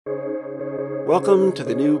Welcome to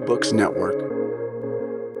the New Books Network.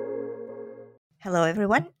 Hello,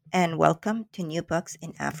 everyone, and welcome to New Books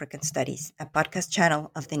in African Studies, a podcast channel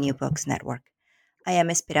of the New Books Network. I am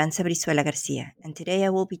Esperanza Brizuela Garcia, and today I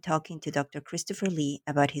will be talking to Dr. Christopher Lee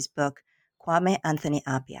about his book, Kwame Anthony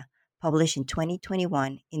Appiah, published in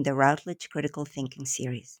 2021 in the Routledge Critical Thinking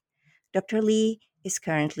series. Dr. Lee is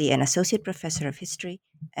currently an associate professor of history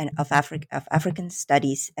and of African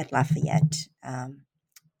Studies at Lafayette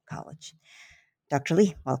College. Dr.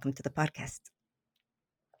 Lee, welcome to the podcast.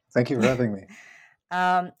 Thank you for having me.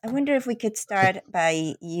 I wonder if we could start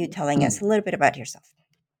by you telling us a little bit about yourself.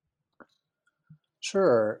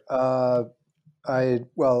 Sure.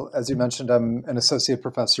 As you mentioned, I'm an associate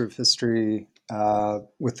professor of history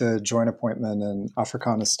with a joint appointment in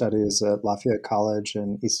Africana Studies at Lafayette College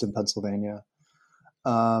in Easton, Pennsylvania.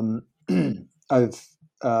 I've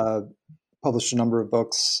published a number of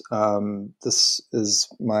books. This is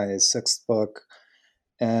my sixth book,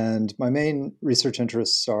 and my main research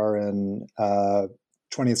interests are in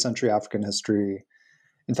 20th century African history.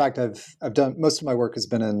 In fact, I've done most of my work has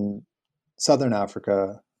been in Southern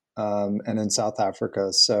Africa and in South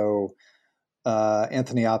Africa. So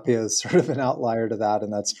Anthony Appiah is sort of an outlier to that,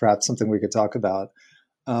 and that's perhaps something we could talk about.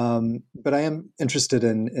 But I am interested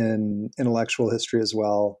in intellectual history as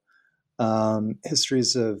well,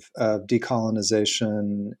 histories of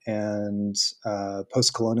decolonization and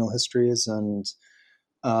post-colonial histories. And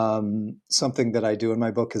something that I do in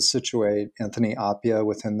my book is situate Anthony Appiah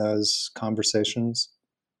within those conversations.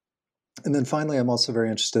 And then finally, I'm also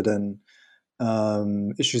very interested in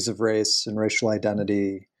issues of race and racial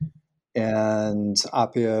identity. And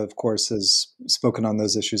Appiah, of course, has spoken on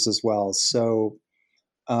those issues as well. So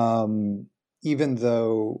even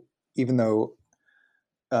though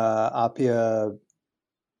Appiah,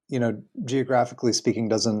 geographically speaking,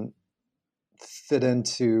 doesn't fit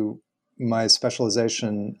into my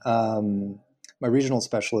specialization, my regional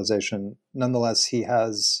specialization, nonetheless, he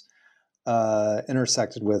has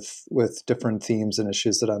intersected with different themes and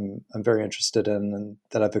issues that I'm very interested in and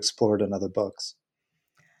that I've explored in other books.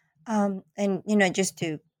 And just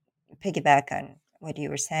to piggyback on what you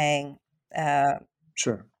were saying,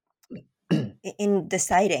 Sure. in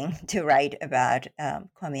deciding to write about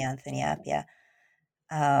Kwame Anthony Appiah,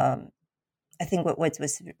 I think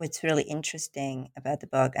what's really interesting about the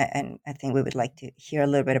book, and I think we would like to hear a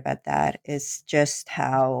little bit about that, is just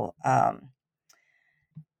how how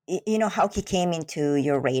he came into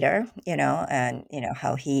your radar, and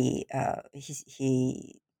how he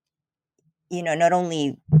not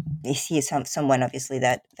only is he someone obviously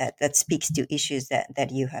that speaks to issues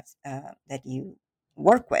that you have that you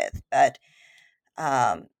work with,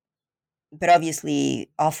 um, but obviously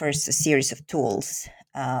offers a series of tools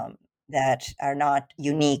that are not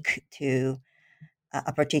unique to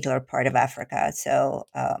a particular part of Africa. So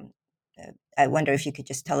I wonder if you could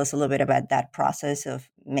just tell us a little bit about that process of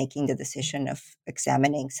making the decision of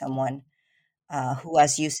examining someone who,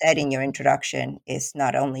 as you said in your introduction, is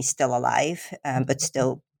not only still alive, but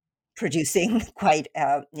still producing quite,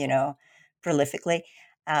 prolifically.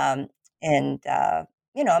 Um, and, I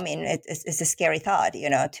mean, it's a scary thought,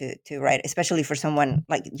 to write, especially for someone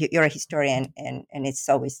like you're a historian, and it's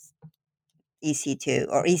always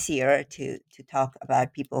easier to talk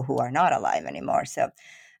about people who are not alive anymore. So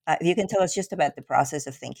if you can tell us just about the process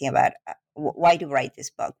of thinking about why to write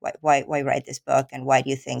this book, why write this book, and why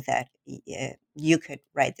do you think that you could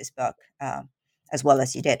write this book as well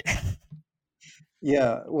as you did?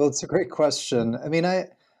 Yeah, well, it's a great question. I mean, I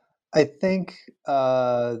think there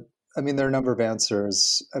are a number of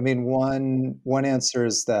answers. I mean, one answer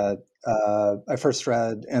is that I first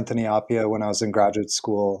read Anthony Appiah when I was in graduate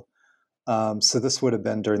school. So this would have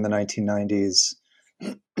been during the 1990s.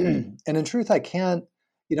 And in truth, I can't,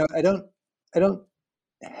 I don't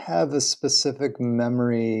have a specific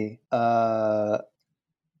memory of,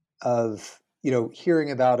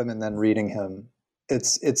 hearing about him and then reading him.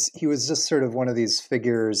 He was just sort of one of these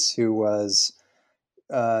figures who was,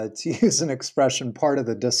 to use an expression, part of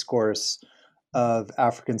the discourse of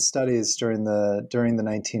African studies during the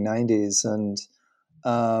 1990s. And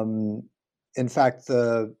in fact,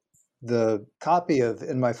 the copy of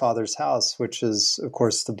In My Father's House, which is, of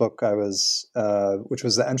course, the book which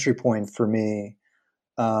was the entry point for me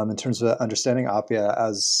in terms of understanding Appiah,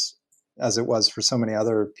 as it was for so many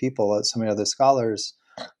other people, so many other scholars.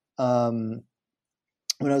 When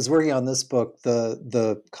I was working on this book,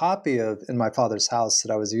 the copy of In My Father's House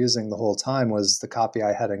that I was using the whole time was the copy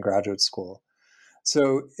I had in graduate school.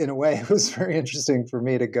 So in a way, it was very interesting for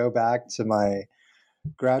me to go back to my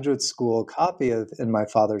graduate school copy of In My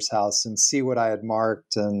Father's House and see what I had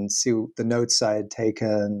marked and see the notes I had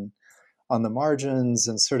taken on the margins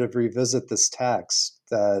and sort of revisit this text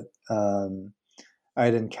that I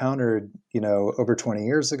had encountered, over 20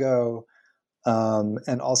 years ago,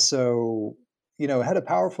 and also, had a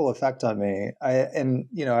powerful effect on me.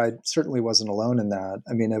 I certainly wasn't alone in that.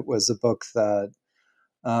 I mean, it was a book that,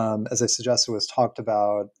 as I suggested, was talked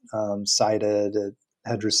about, cited. It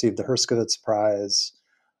had received the Herskovits Prize.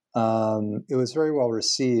 It was very well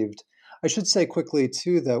received. I should say quickly,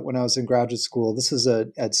 too, that when I was in graduate school, this is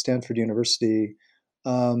at Stanford University,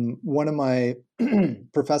 one of my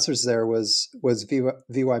professors there was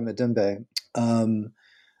V.Y. Madimbe,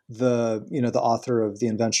 the author of The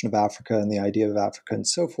Invention of Africa and the Idea of Africa and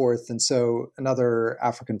so forth. And so another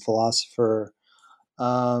African philosopher,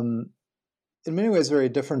 in many ways very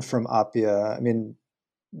different from Appiah. I mean,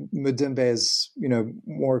 Madimbe is,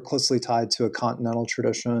 more closely tied to a continental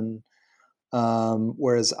tradition,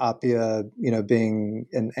 whereas Appiah, being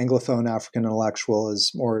an Anglophone African intellectual,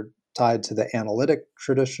 is more tied to the analytic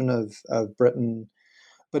tradition of Britain.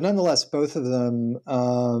 But nonetheless, both of them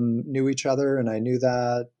knew each other, and I knew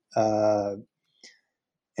that.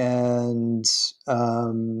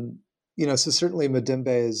 So certainly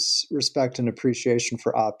Madimbe's respect and appreciation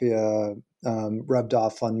for Appiah rubbed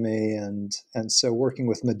off on me, and so working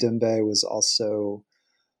with Madimbe was also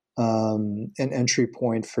an entry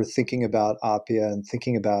point for thinking about Appiah and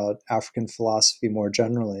thinking about African philosophy more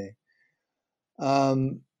generally. I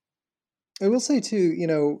will say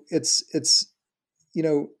too, it's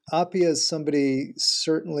Appiah is somebody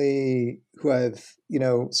certainly who I've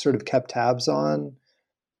sort of kept tabs on.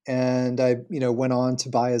 And I, went on to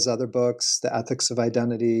buy his other books, The Ethics of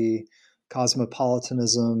Identity,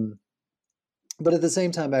 Cosmopolitanism. But at the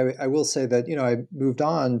same time, I will say that, I moved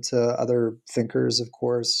on to other thinkers, of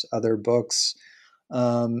course, other books.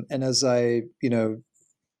 And as I,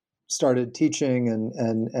 started teaching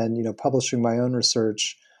and publishing my own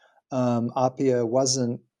research, Appiah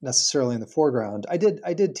wasn't necessarily in the foreground. I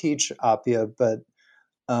did teach Appiah, but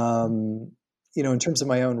in terms of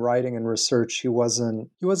my own writing and research, he wasn't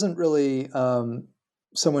really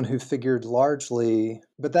someone who figured largely.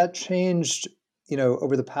 But that changed,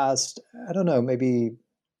 over the past, I don't know, maybe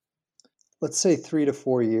let's say 3 to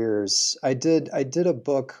 4 years. I did a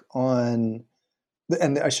book on,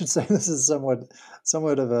 and I should say this is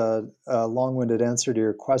somewhat of a long-winded answer to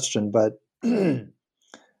your question, but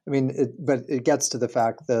I mean, but it gets to the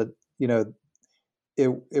fact that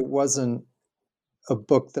it wasn't a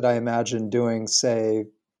book that I imagined doing, say,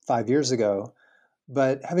 5 years ago.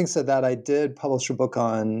 But having said that, I did publish a book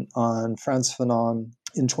on Frantz Fanon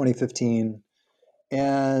in 2015.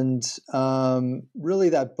 And really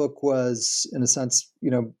that book was, in a sense,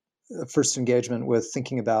 a first engagement with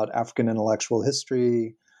thinking about African intellectual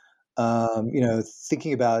history,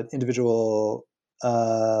 thinking about individual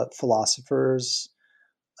philosophers.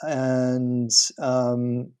 And,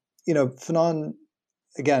 Fanon,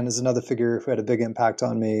 again, is another figure who had a big impact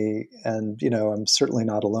on me. And, I'm certainly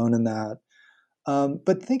not alone in that.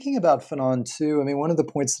 But thinking about Fanon too, I mean, one of the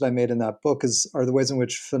points that I made in that book are the ways in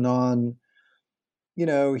which Fanon,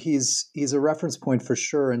 he's a reference point for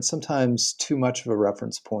sure, and sometimes too much of a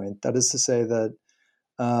reference point. That is to say that,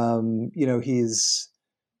 he's,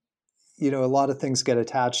 a lot of things get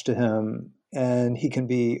attached to him, and he can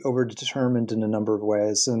be overdetermined in a number of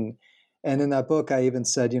ways. And in that book, I even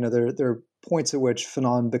said, there are points at which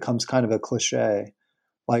Fanon becomes kind of a cliche.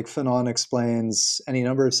 Like Fanon explains any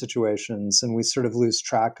number of situations, and we sort of lose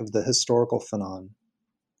track of the historical Fanon.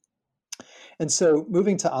 And so,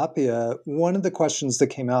 moving to Appiah, one of the questions that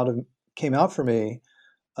came out for me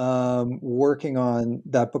working on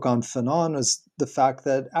that book on Fanon was the fact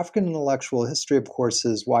that African intellectual history, of course,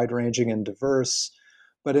 is wide-ranging and diverse,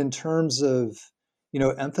 but in terms of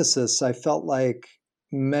emphasis, I felt like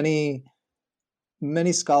many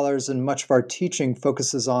scholars and much of our teaching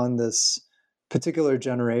focuses on this particular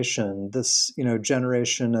generation, this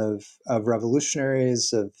generation of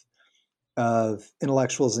revolutionaries, of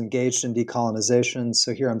intellectuals engaged in decolonization.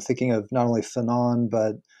 So here I'm thinking of not only Fanon,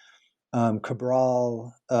 but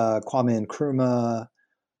Cabral, Kwame Nkrumah,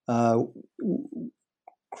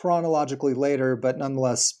 chronologically later, but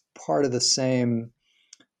nonetheless part of the same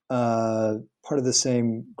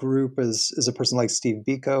group as a person like Steve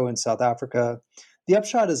Biko in South Africa. The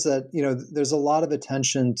upshot is that there's a lot of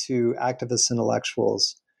attention to activist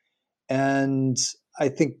intellectuals, and I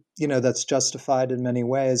think that's justified in many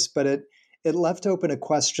ways. But it left open a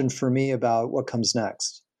question for me about what comes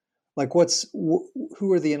next. Like,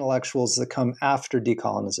 who are the intellectuals that come after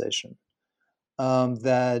decolonization,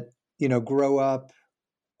 that grow up,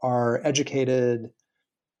 are educated,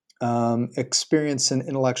 experience and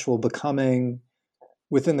intellectual becoming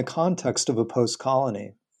within the context of a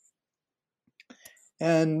post-colony.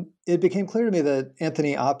 And it became clear to me that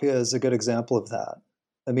Anthony Appiah is a good example of that.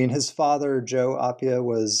 I mean, his father, Joe Appiah,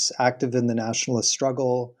 was active in the nationalist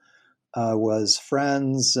struggle, was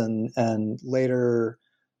friends and later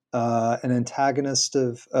an antagonist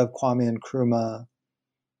of Kwame Nkrumah.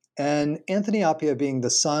 And Anthony Appiah, being the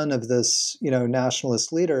son of this,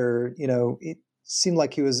 nationalist leader, it seemed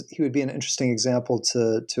like he would be an interesting example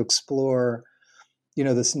to explore,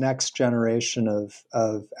 this next generation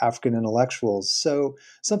of African intellectuals. So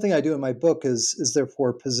something I do in my book is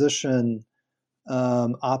therefore position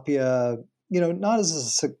Appiah,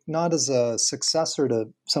 not as a successor to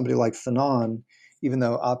somebody like Fanon, even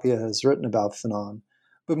though Appiah has written about Fanon,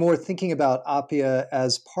 but more thinking about Appiah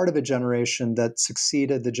as part of a generation that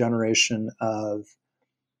succeeded the generation of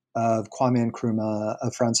Kwame Nkrumah,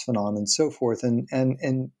 of Frantz Fanon, and so forth,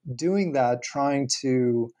 and doing that, trying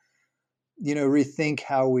to rethink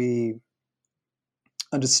how we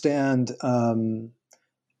understand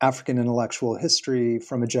African intellectual history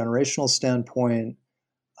from a generational standpoint,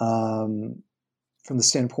 from the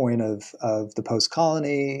standpoint of the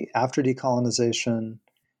post-colony, after decolonization.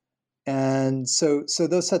 And so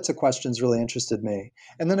those sets of questions really interested me.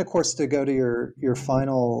 And then, of course, to go to your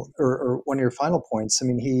final or one of your final points, I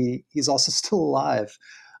mean, he's also still alive.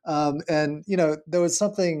 And, there was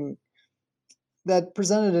something that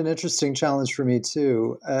presented an interesting challenge for me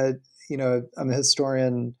too. I'm a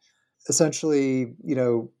historian. Essentially,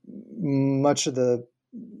 much of the,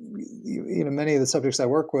 many of the subjects I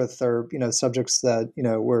work with are, subjects that,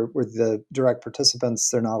 were the direct participants.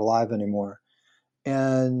 They're not alive anymore.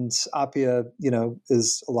 And Appiah,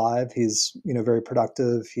 is alive. He's, very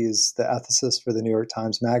productive. He's the ethicist for the New York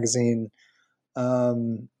Times Magazine.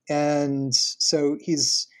 And so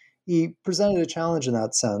he presented a challenge in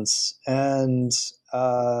that sense. And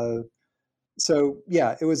so,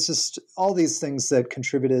 yeah, it was just all these things that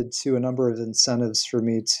contributed to a number of incentives for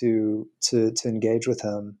me to engage with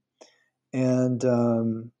him. And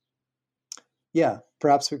yeah,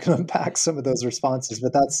 perhaps we can unpack some of those responses,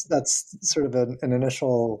 but that's sort of an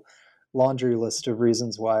initial laundry list of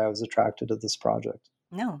reasons why I was attracted to this project.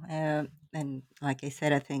 No, and like I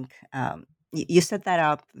said, I think you set that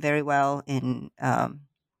up very well in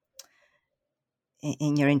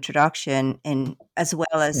your introduction, and as well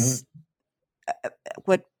as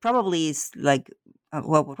what probably is like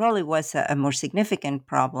what probably was a more significant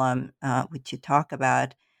problem, which you talk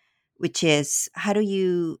about, which is how do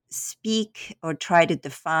you speak or try to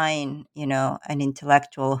define, an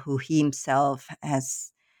intellectual who he himself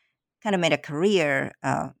has kind of made a career,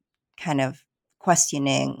 kind of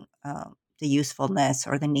questioning the usefulness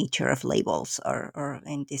or the nature of labels, or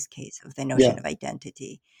in this case, of the notion Yeah, of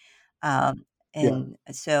identity. Um, yeah, and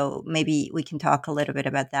so maybe we can talk a little bit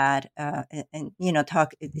about that, and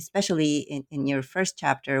talk especially in your first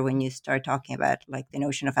chapter when you start talking about like the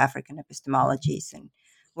notion of African epistemologies, and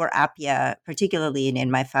where Appiah, particularly in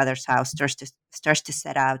My Father's House, starts to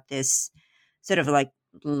set out this sort of like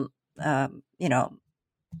um, you know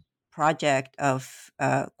project of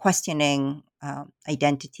questioning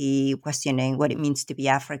identity, questioning what it means to be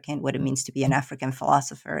African, what it means to be an African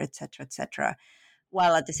philosopher, et cetera, et cetera,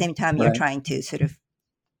 while at the same time you're right. trying to sort of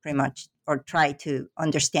pretty much or try to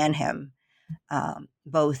understand him,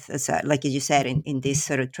 both as like you said, in this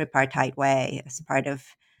sort of tripartite way, as part of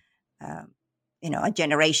um, a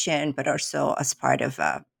generation, but also as part of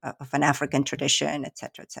an African tradition, et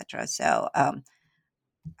cetera, et cetera. So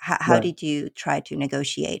how Right. did you try to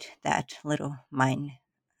negotiate that little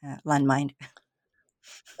landmine?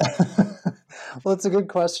 Well, it's a good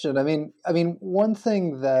question. I mean, one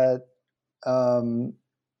thing that um,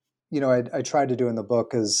 I tried to do in the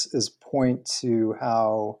book is point to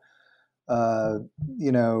how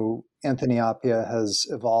Anthony Appiah has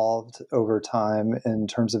evolved over time in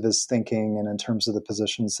terms of his thinking and in terms of the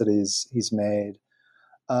positions that he's made.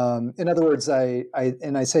 In other words, I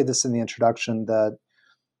say this in the introduction that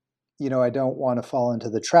I don't want to fall into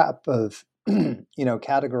the trap of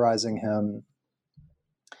categorizing him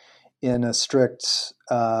in a strict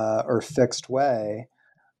or fixed way.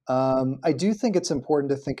 I do think it's important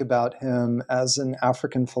to think about him as an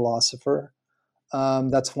African philosopher.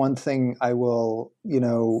 That's one thing I will,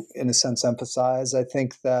 in a sense, emphasize. I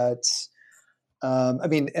think that,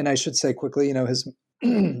 and I should say quickly, his,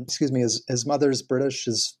 excuse me, his mother's British,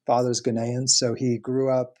 his father's Ghanaian, so he grew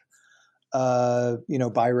up,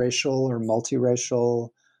 biracial or multiracial.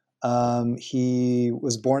 He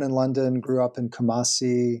was born in London, grew up in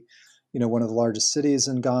Kumasi, one of the largest cities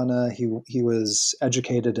in Ghana. He was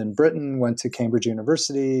educated in Britain, went to Cambridge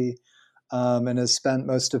University, and has spent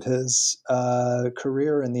most of his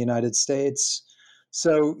career in the United States.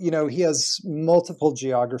 So, he has multiple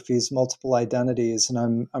geographies, multiple identities,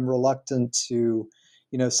 and I'm reluctant to,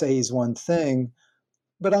 say he's one thing.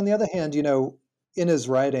 But on the other hand, in his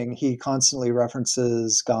writing, he constantly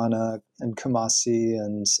references Ghana and Kumasi,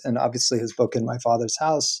 and obviously his book In My Father's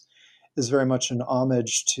House is very much an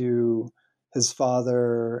homage to his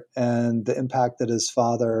father and the impact that his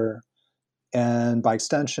father, and by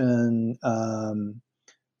extension,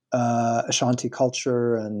 Ashanti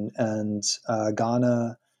culture and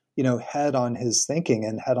Ghana, had on his thinking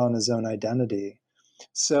and had on his own identity.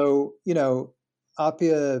 So,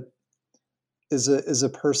 Appiah is a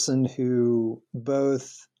person who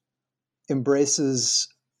both embraces,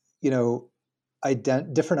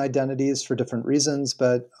 different identities for different reasons,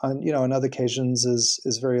 but on other occasions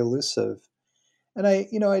is very elusive. And I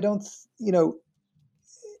don't,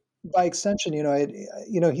 by extension,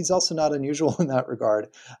 he's also not unusual in that regard.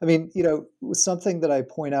 I mean, something that I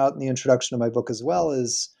point out in the introduction of my book as well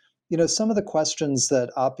is, some of the questions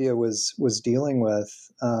that Appiah was dealing with,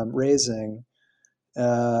 raising,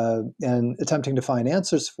 and attempting to find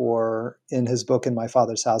answers for in his book In My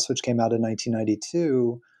Father's House, which came out in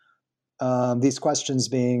 1992. These questions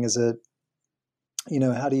being, is it,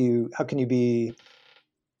 how can you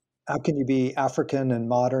be African and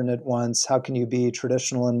modern at once? How can you be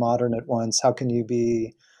traditional and modern at once? How can you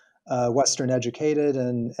be Western educated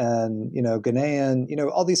and Ghanaian?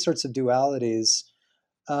 All these sorts of dualities.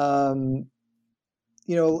 A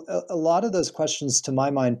lot of those questions, to my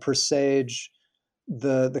mind, presage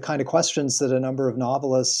the kind of questions that a number of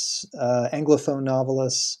novelists, Anglophone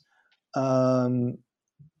novelists,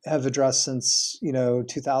 have addressed since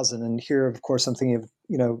 2000. And here, of course, I'm thinking of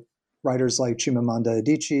writers like Chimamanda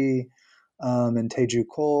Adichie, and Teju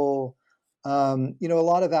Cole. A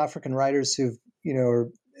lot of African writers who've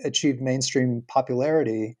achieved mainstream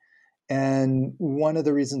popularity. And one of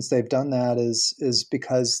the reasons they've done that is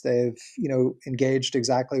because they've engaged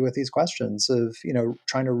exactly with these questions of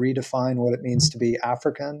trying to redefine what it means to be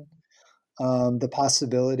African, the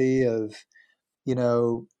possibility of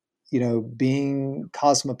being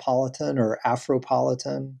cosmopolitan or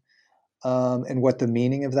Afropolitan, and what the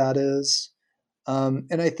meaning of that is.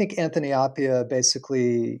 And I think Anthony Appiah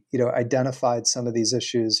basically identified some of these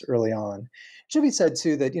issues early on. It should be said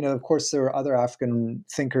too that of course there are other African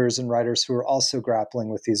thinkers and writers who are also grappling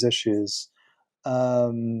with these issues,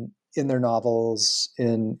 in their novels,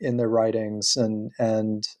 in their writings,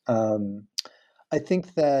 and I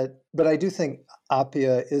think that, but I do think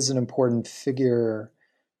Appiah is an important figure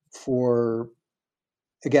for,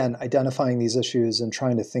 again, identifying these issues and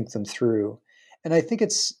trying to think them through. And I think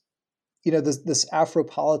it's this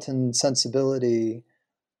Afropolitan sensibility,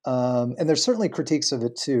 and there's certainly critiques of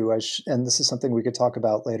it too. And this is something we could talk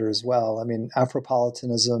about later as well. I mean,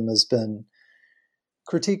 Afropolitanism has been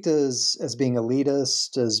critiqued as being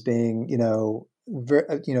elitist, as being a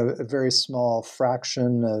very small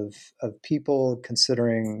fraction of people,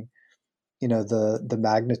 considering the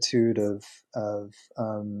magnitude of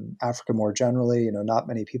Africa more generally. Not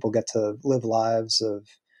many people get to live lives of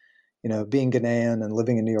being Ghanaian and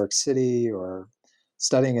living in New York City, or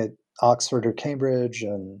studying at Oxford or Cambridge,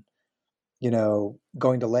 and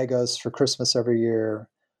going to Lagos for Christmas every year.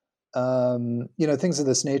 Things of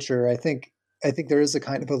this nature. I think there is a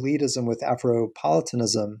kind of elitism with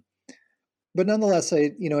Afropolitanism, but nonetheless, I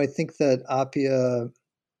think that Appiah,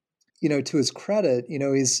 to his credit,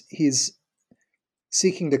 he's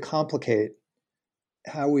seeking to complicate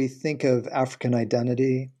how we think of African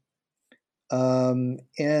identity. And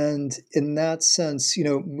in that sense,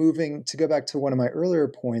 moving, to go back to one of my earlier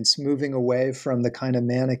points, moving away from the kind of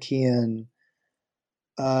Manichaean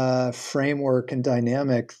framework and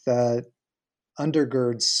dynamic that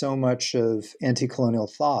undergirds so much of anti-colonial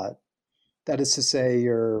thought. That is to say,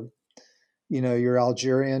 you're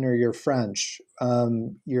Algerian or you're French,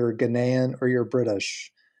 you're Ghanaian or you're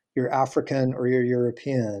British, you're African or you're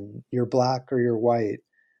European, you're Black or you're white.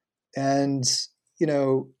 And,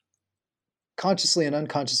 consciously and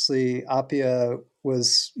unconsciously, Appiah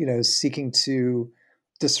was, seeking to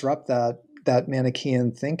disrupt that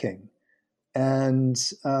Manichaean thinking. And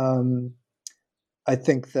I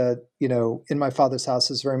think that, In My Father's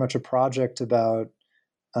House is very much a project about,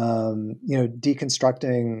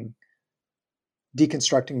 deconstructing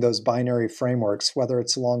those binary frameworks, whether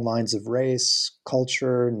it's along lines of race,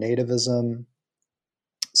 culture, nativism,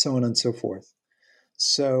 so on and so forth.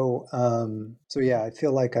 So yeah, I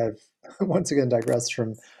feel like I've once again digressed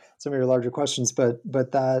from some of your larger questions, but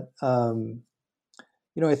that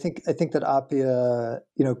I think that Appiah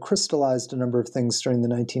crystallized a number of things during the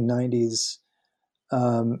 1990s,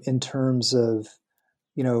 in terms of,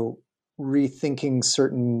 rethinking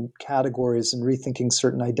certain categories and rethinking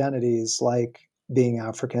certain identities, like being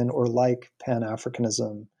African or like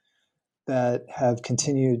Pan-Africanism, that have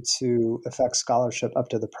continued to affect scholarship up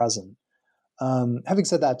to the present. Having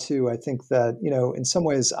said that, too, I think that, in some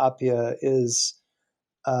ways, Appiah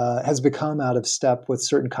has become out of step with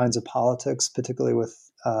certain kinds of politics, particularly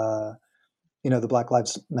with the Black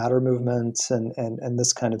Lives Matter movement and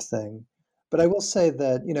this kind of thing. But I will say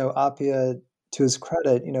that Appiah, to his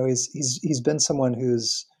credit, he's been someone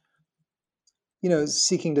who's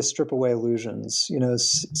seeking to strip away illusions,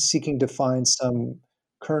 seeking to find some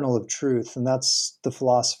kernel of truth, and that's the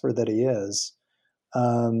philosopher that he is.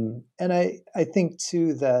 And I think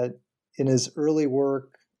too that in his early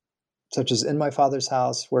work, such as In My Father's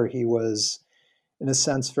House, where he was, in a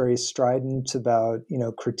sense, very strident about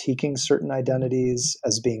critiquing certain identities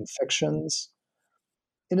as being fictions.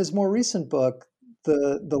 In his more recent book,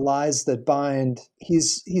 The Lies That Bind,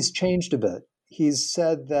 he's changed a bit. He's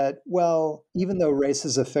said that, well, even though race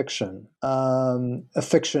is a fiction in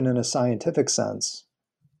a scientific sense,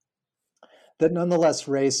 that nonetheless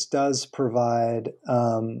race does provide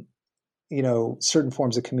certain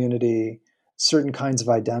forms of community, certain kinds of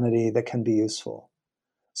identity that can be useful.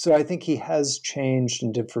 So I think he has changed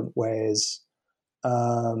in different ways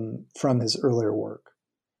from his earlier work.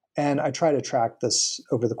 And I try to track this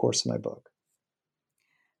over the course of my book.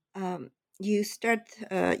 You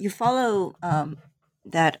follow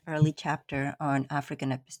that early chapter on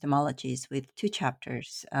African epistemologies with two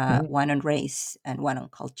chapters, one on race and one on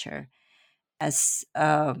culture, as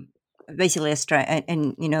basically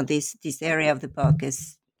and this area of the book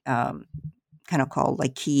is kind of called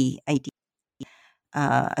like key idea,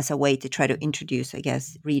 as a way to try to introduce, I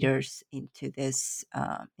guess, readers into this,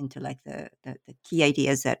 into like the key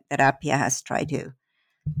ideas that Appiah has tried to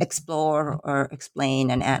explore or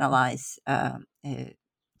explain and analyze.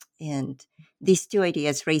 And these two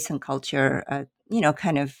ideas, race and culture,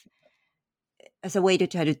 kind of as a way to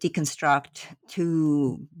try to deconstruct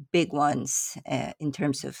two big ones in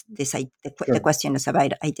terms of this, the question is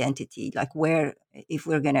about identity, like where, if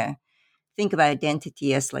we're going to think about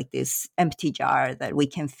identity as like this empty jar that we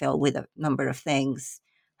can fill with a number of things,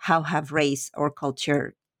 how have race or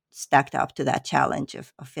culture stacked up to that challenge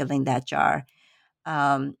of filling that jar?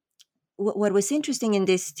 What was interesting in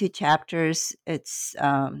these two chapters,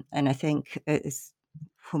 and I think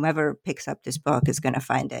whomever picks up this book is going to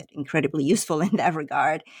find it incredibly useful in that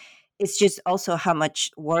regard. It's just also how much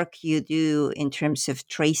work you do in terms of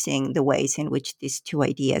tracing the ways in which these two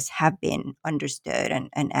ideas have been understood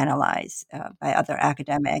and analyzed by other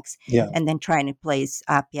academics, and then trying to place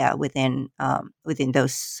Appiah within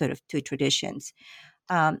those sort of two traditions.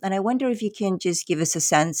 And I wonder if you can just give us a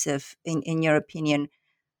sense of, in your opinion,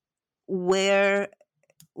 where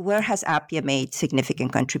has Appiah made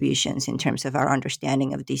significant contributions in terms of our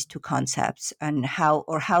understanding of these two concepts, and how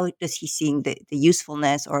does he see the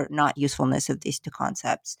usefulness or not usefulness of these two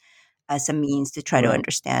concepts as a means to try to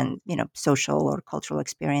understand, social or cultural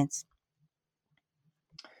experience?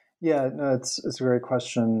 Yeah, no, it's a great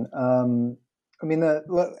question. I mean,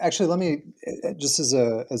 actually, let me, just as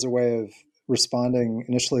a way of responding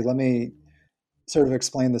initially, let me sort of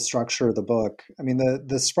explain the structure of the book. I mean,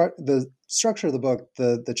 the structure of the book,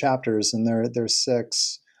 the chapters, and there's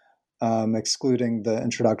six, excluding the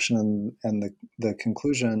introduction and the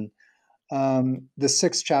conclusion. The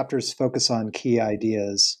six chapters focus on key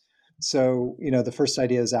ideas. So, the first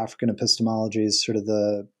idea is African epistemology, is sort of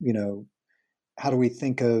the, how do we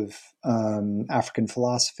think of African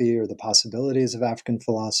philosophy or the possibilities of African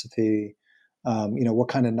philosophy? What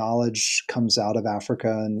kind of knowledge comes out of Africa?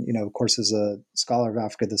 And, of course, as a scholar of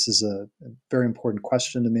Africa, this is a very important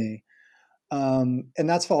question to me. And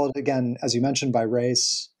that's followed, again, as you mentioned, by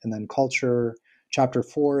race and then culture. Chapter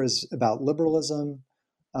 4 is about liberalism.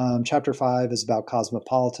 Chapter 5 is about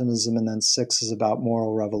cosmopolitanism. And then 6 is about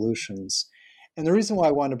moral revolutions. And the reason why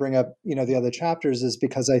I want to bring up, the other chapters is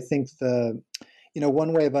because I think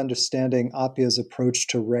one way of understanding Appiah's approach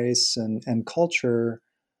to race and culture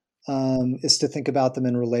is to think about them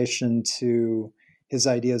in relation to his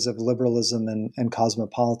ideas of liberalism and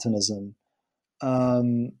cosmopolitanism.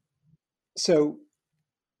 So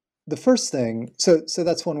the first thing, so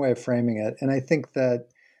that's one way of framing it. And I think that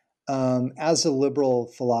as a liberal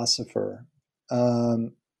philosopher,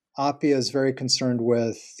 Appiah is very concerned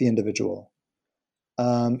with the individual.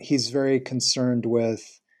 He's very concerned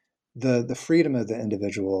with the freedom of the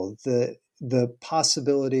individual, the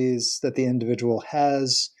possibilities that the individual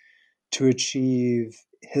has to achieve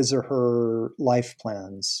his or her life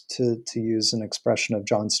plans, to use an expression of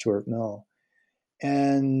John Stuart Mill.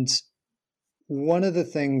 And one of the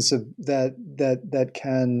things that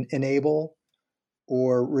can enable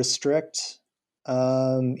or restrict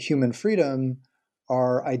human freedom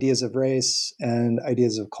are ideas of race and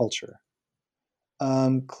ideas of culture.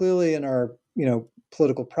 Clearly, in our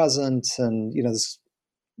political present, and this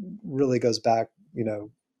really goes back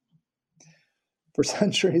for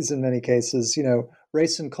centuries in many cases.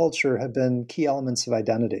 Race and culture have been key elements of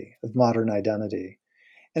identity, of modern identity,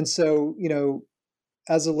 and so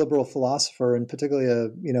as a liberal philosopher, and particularly a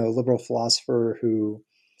liberal philosopher who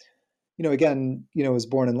again, was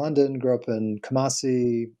born in London, grew up in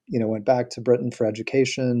Kumasi, went back to Britain for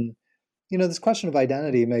education. This question of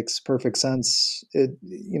identity makes perfect sense.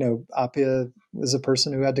 Appiah was a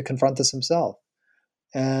person who had to confront this himself.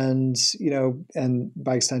 And, and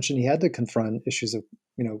by extension, he had to confront issues of,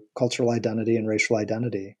 cultural identity and racial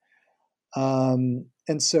identity. And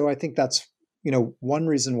so I think that's, one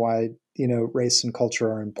reason why, race and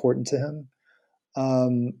culture are important to him.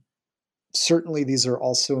 Certainly, these are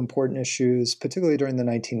also important issues, particularly during the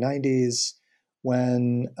 1990s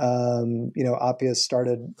when, Appiah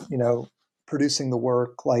started, producing the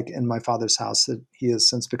work like In My Father's House that he has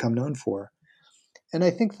since become known for. And I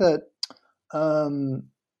think that,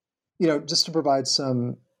 just to provide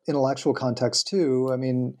some intellectual context too, I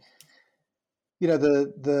mean,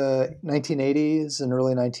 the 1980s and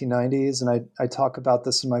early 1990s, and I talk about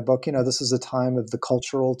this in my book, this is a time of the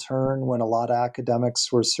cultural turn when a lot of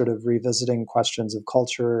academics were sort of revisiting questions of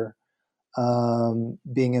culture,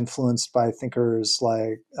 being influenced by thinkers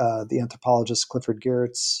like the anthropologist Clifford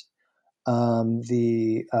Geertz,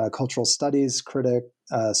 the cultural studies critic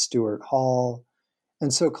Stuart Hall.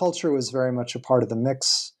 And so culture was very much a part of the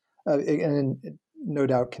mix, and no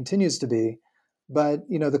doubt continues to be. But,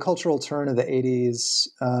 the cultural turn of the 80s,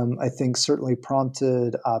 I think, certainly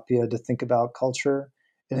prompted Appiah to think about culture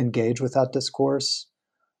and engage with that discourse.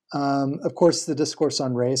 Of course, the discourse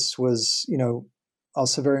on race was,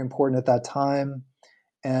 also very important at that time.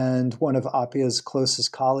 And one of Appiah's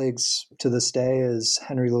closest colleagues to this day is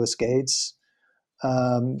Henry Louis Gates,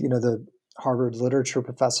 the Harvard literature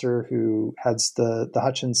professor who heads the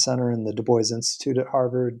Hutchins Center and the Du Bois Institute at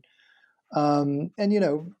Harvard. And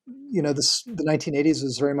the 1980s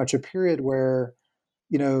was very much a period where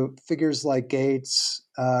figures like Gates,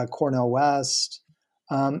 Cornel West,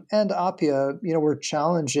 and Appiah, were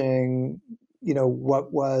challenging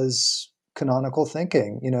what was canonical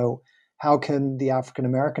thinking. How can the African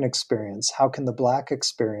American experience, how can the Black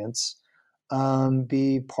experience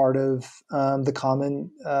be part of the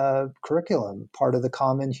common curriculum, part of the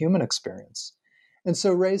common human experience? And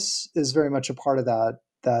so race is very much a part of that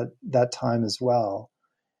time as well.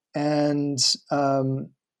 And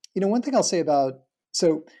one thing I'll say about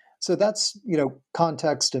so that's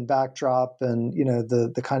context and backdrop and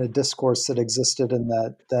the kind of discourse that existed and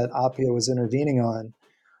that Appiah was intervening on.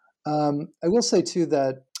 I will say too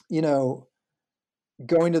that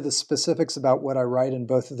going to the specifics about what I write in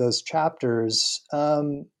both of those chapters,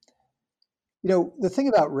 the thing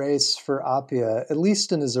about race for Appiah, at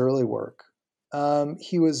least in his early work,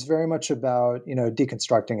 he was very much about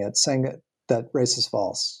deconstructing it, saying that race is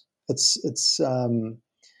false. It's a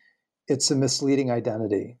misleading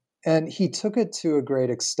identity, and he took it to a great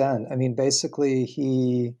extent. I mean, basically,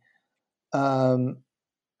 he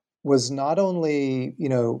was not only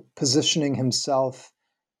positioning himself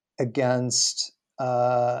against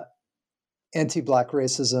anti-Black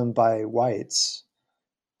racism by whites,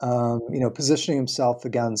 positioning himself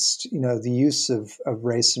against the use of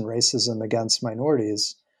race and racism against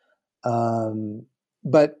minorities,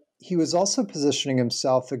 but he was also positioning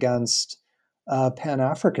himself against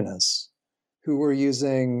Pan-Africanists who were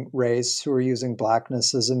using race, who were using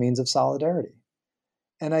Blackness as a means of solidarity.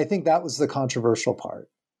 And I think that was the controversial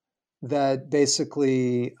part, that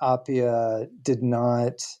basically Appiah did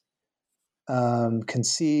not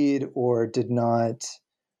concede or did not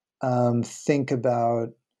think about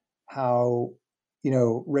how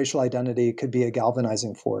racial identity could be a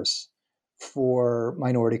galvanizing force for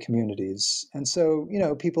minority communities. And so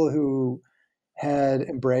people who had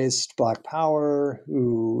embraced Black power,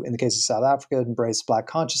 who in the case of South Africa embraced Black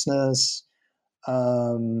consciousness,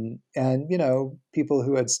 and people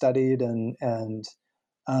who had studied and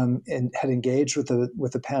had engaged with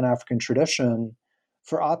the Pan-African tradition,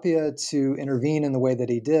 for Appiah to intervene in the way that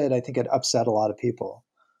he did, I think it upset a lot of people.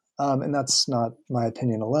 And that's not my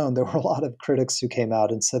opinion alone. There were a lot of critics who came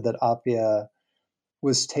out and said that Appiah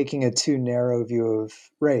was taking a too narrow view of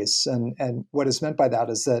race. And what is meant by that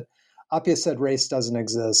is that Appiah said race doesn't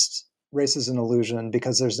exist. Race is an illusion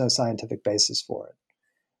because there's no scientific basis for it.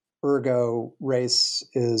 Ergo, race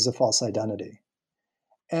is a false identity.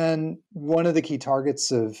 And one of the key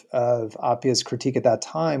targets of Appiah's critique at that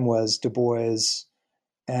time was Du Bois,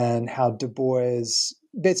 and how Du Bois,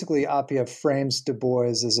 basically Appiah frames Du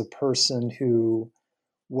Bois as a person who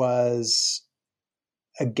was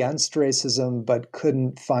against racism but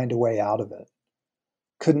couldn't find a way out of it,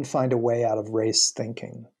 couldn't find a way out of race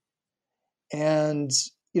thinking. And,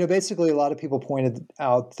 basically a lot of people pointed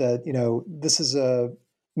out that, this is a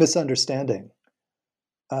misunderstanding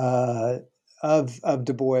of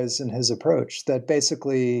Du Bois and his approach, that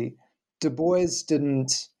basically Du Bois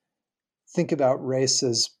didn't think about race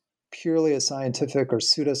as purely a scientific or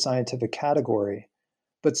pseudoscientific category,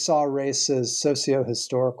 but saw race as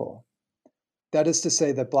socio-historical. That is to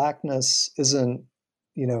say that blackness isn't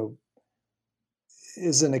a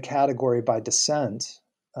category by descent,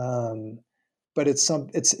 but it's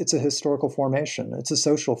a historical formation. It's a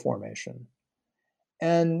social formation,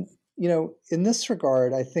 and in this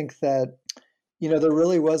regard, I think that there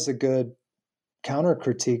really was a good counter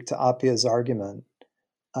critique to Appiah's argument.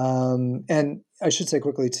 And I should say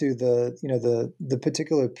quickly too, the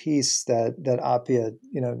particular piece that Appiah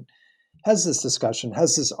has this discussion,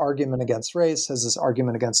 has this argument against race, has this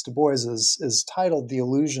argument against Du Bois, is titled "The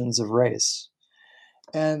Illusions of Race,"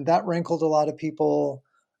 and that rankled a lot of people.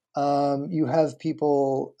 You have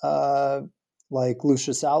people like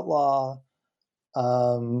Lucius Outlaw,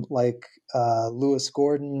 like Lewis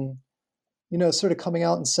Gordon, sort of coming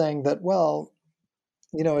out and saying that, well,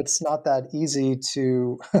 it's not that easy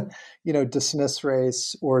to, dismiss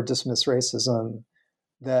race or dismiss racism,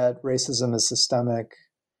 that racism is systemic,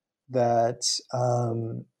 that,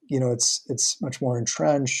 it's much more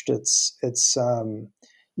entrenched.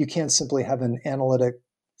 You can't simply have an analytic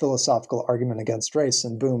philosophical argument against race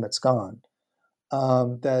and boom, it's gone.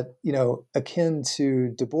 That, akin to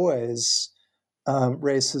Du Bois,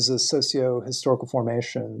 race is a socio-historical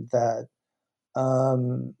formation that,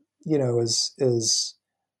 is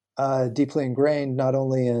deeply ingrained not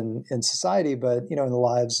only in society, but in the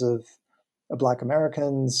lives of Black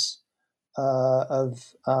Americans, of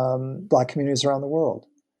Black communities around the world.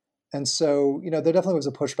 And so, there definitely was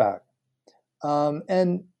a pushback.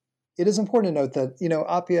 And it is important to note that,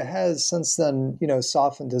 Appiah has since then,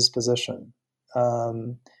 softened his position.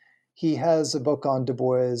 He has a book on Du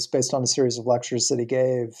Bois based on a series of lectures that he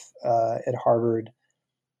gave at Harvard,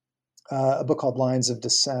 a book called Lines of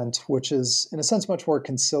Descent, which is, in a sense, much more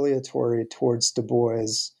conciliatory towards Du Bois,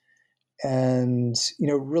 and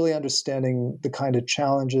really understanding the kind of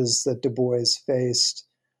challenges that Du Bois faced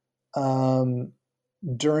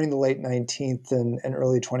during the late 19th and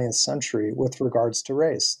early 20th century with regards to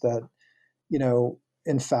race. That,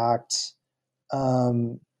 in fact,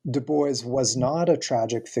 Du Bois was not a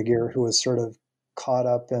tragic figure who was sort of caught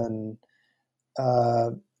up in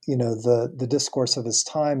the discourse of his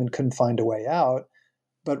time and couldn't find a way out,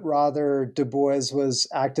 but rather Du Bois was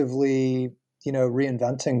actively,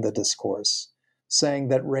 reinventing the discourse, saying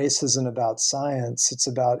that race isn't about science, it's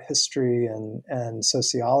about history and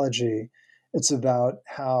sociology. It's about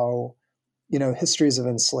how, histories of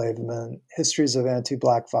enslavement, histories of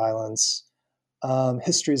anti-Black violence,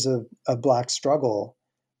 histories of Black struggle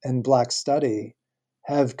and Black study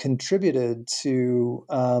have contributed to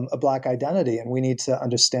a Black identity, and we need to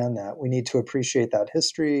understand that. We need to appreciate that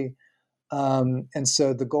history. And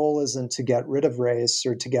so the goal isn't to get rid of race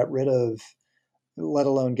or to get rid of, let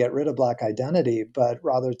alone get rid of Black identity, but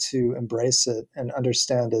rather to embrace it and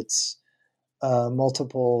understand its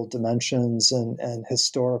multiple dimensions and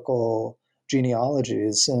historical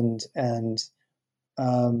genealogies. And in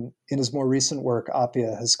his more recent work,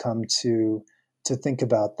 Appiah has come to think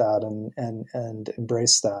about that and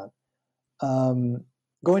embrace that.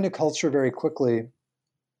 Going to culture very quickly,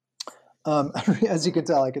 as you can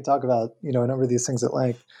tell, I could talk about a number of these things at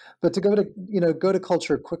length. But to go to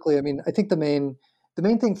culture quickly, I mean, I think the main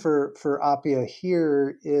thing for Appiah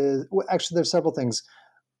here is, well, actually there's several things.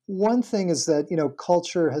 One thing is that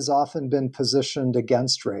culture has often been positioned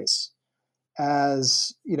against race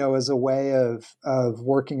as a way of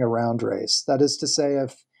working around race. That is to say,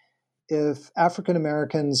 if African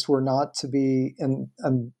Americans were not to be, and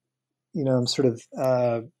I'm sort of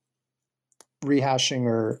rehashing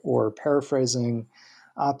or paraphrasing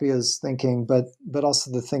Appiah's thinking, but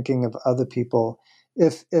also the thinking of other people.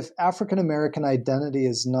 If African American identity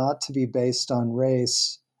is not to be based on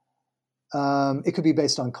race, it could be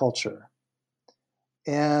based on culture.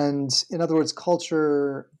 And in other words,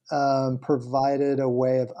 culture provided a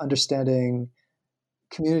way of understanding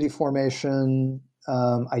community formation,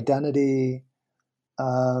 identity,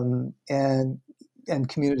 and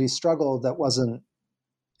community struggle that wasn't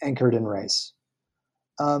anchored in race.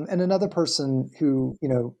 And another person who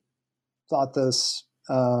thought this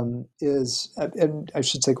is, and I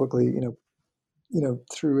should say quickly,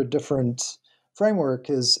 through a different framework,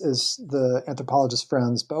 is the anthropologist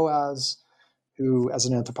Franz Boas, who, as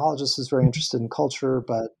an anthropologist, is very interested in culture,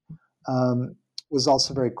 but was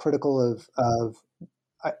also very critical of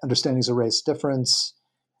understandings of race difference.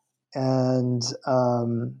 And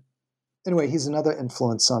anyway, he's another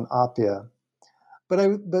influence on Appiah.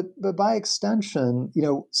 But by extension,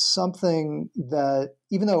 something that,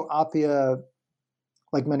 even though Appiah,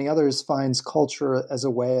 like many others, finds culture as a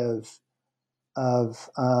way of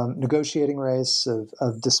negotiating race,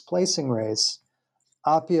 of displacing race,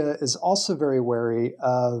 Appiah is also very wary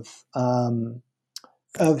of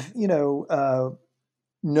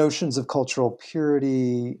notions of cultural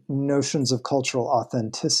purity, notions of cultural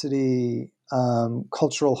authenticity,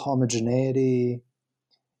 cultural homogeneity.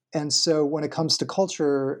 And so when it comes to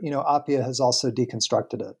culture, Appiah has also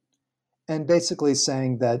deconstructed it, and basically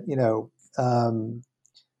saying that,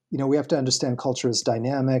 we have to understand culture as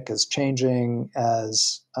dynamic, as changing,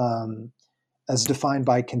 as defined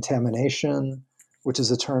by contamination, which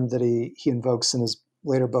is a term that he invokes in his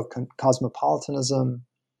later book, Cosmopolitanism.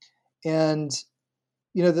 And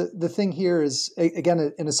the thing here is,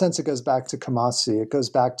 again, in a sense, it goes back to Kamasi. It goes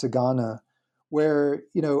back to Ghana, where,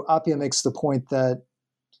 Appiah makes the point that,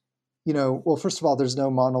 well, first of all, there's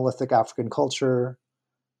no monolithic African culture.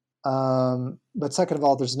 But second of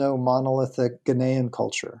all, there's no monolithic Ghanaian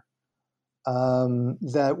culture.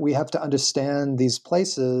 That we have to understand these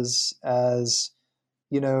places as,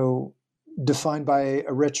 defined by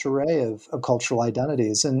a rich array of cultural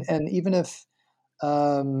identities. And even if,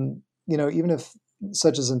 even if,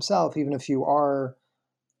 such as himself, even if you are,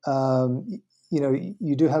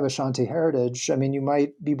 you do have Ashanti heritage. I mean, you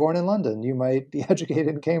might be born in London, you might be educated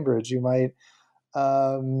in Cambridge, you might,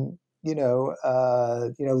 live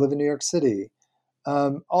in New York City.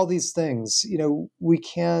 All these things, we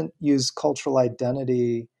can't use cultural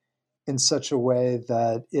identity in such a way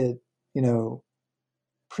that it,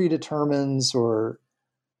 predetermines or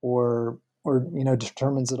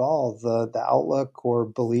determines at all the outlook or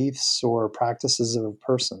beliefs or practices of a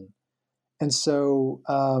person. And so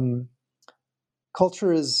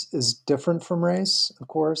culture is different from race, of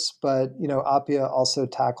course, but Appiah also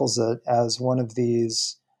tackles it as one of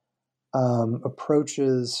these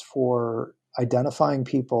approaches for identifying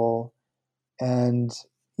people, and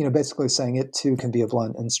basically saying it too can be a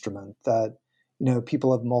blunt instrument, that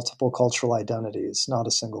people have multiple cultural identities, not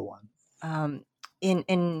a single one.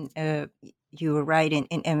 You were right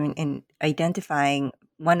in identifying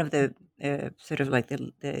one of the sort of like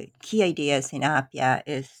the key ideas in Appiah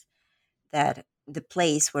is that the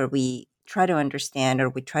place where we try to understand, or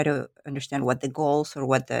we try to understand what the goals or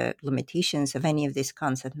what the limitations of any of this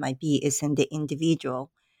concept might be, is in the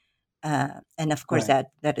individual. And of course, Right.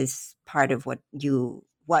 that is part of one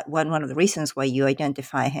of the reasons why you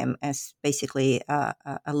identify him as basically a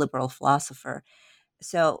liberal philosopher.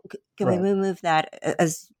 So can we Right. move that,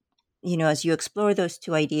 as as you explore those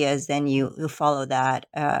two ideas, then you follow that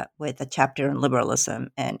with a chapter on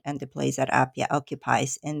liberalism and the place that Appiah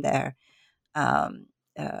occupies in there. Um,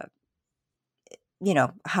 uh,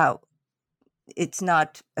 how it's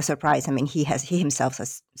not a surprise. I mean, he himself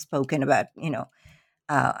has spoken about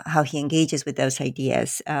how he engages with those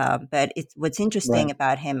ideas. But what's interesting Right.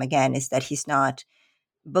 about him, again, is that he's not,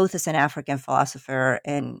 both as an African philosopher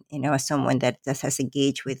and as someone that has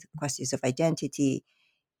engaged with questions of identity.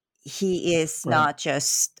 He is Right. not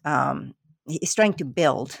just he's trying to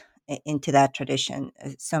build into that tradition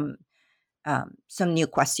some new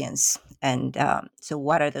questions. And so,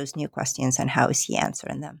 what are those new questions, and how is he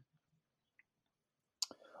answering them?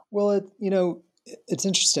 Well, it's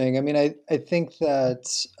interesting. I mean, I think that,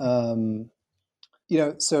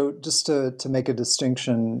 so just to make a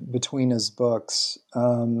distinction between his books.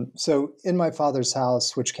 So In My Father's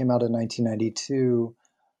House, which came out in 1992,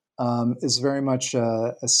 is very much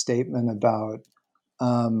a statement about,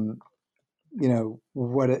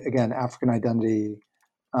 what, again, African identity,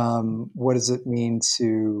 what does it mean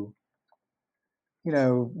to,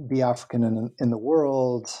 be African in the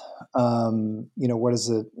world? What is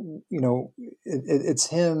it? It's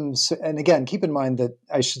him. So, and again, keep in mind that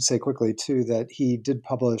I should say quickly too that he did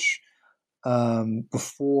publish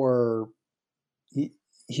before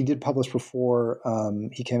he did publish before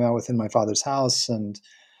he came out with In My Father's House, and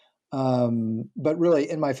but really,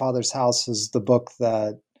 In My Father's House is the book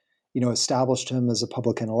that established him as a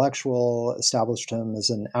public intellectual, established him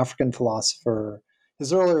as an African philosopher.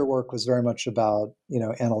 His earlier work was very much about,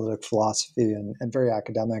 analytic philosophy and very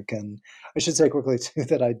academic. And I should say quickly too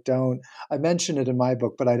that I mention it in my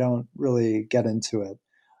book, but I don't really get into it.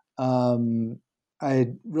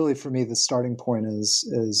 really, for me, the starting point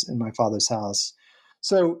is In My Father's House.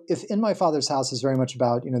 So if In My Father's House is very much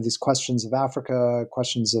about, these questions of Africa,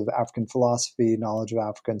 questions of African philosophy, knowledge of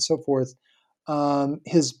Africa, and so forth,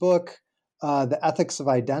 his book, The Ethics of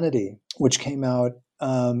Identity, which came out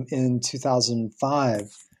in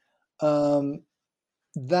 2005,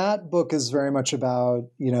 that book is very much about,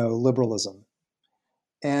 liberalism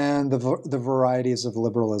and the varieties of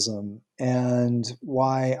liberalism and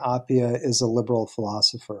why Appiah is a liberal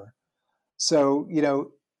philosopher. So,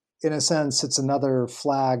 in a sense, it's another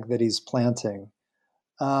flag that he's planting.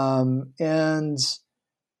 And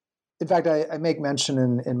in fact, I make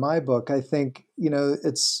mention in my book, I think,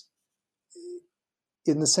 it's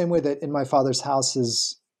in the same way that In My Father's House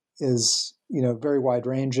is very wide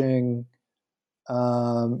ranging,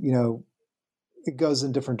 it goes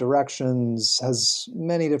in different directions, has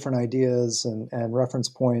many different ideas and reference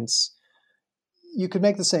points. You could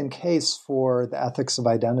make the same case for The Ethics of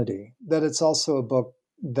Identity, that it's also a book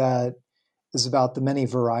that is about the many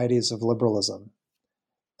varieties of liberalism.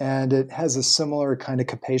 And it has a similar kind of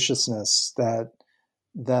capaciousness that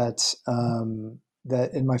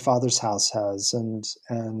In My Father's House has. And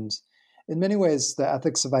in many ways, The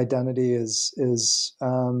Ethics of Identity is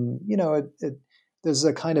there's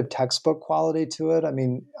a kind of textbook quality to it. I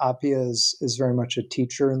mean, Appiah is very much a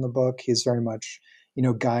teacher in the book. He's very much,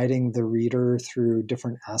 guiding the reader through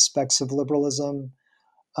different aspects of liberalism,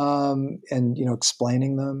 and,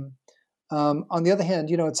 explaining them. On the other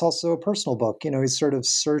hand, it's also a personal book. He's sort of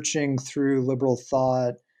searching through liberal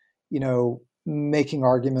thought, making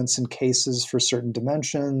arguments and cases for certain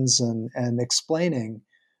dimensions and explaining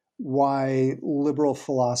why liberal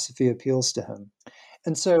philosophy appeals to him.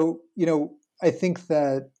 And so, I think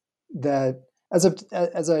that as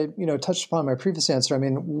I touched upon in my previous answer, I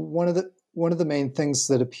mean, one of the main things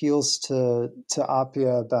that appeals to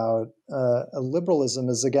Appiah about a liberalism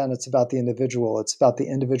is, again, it's about the individual. It's about the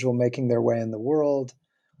individual making their way in the world,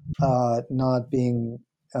 not being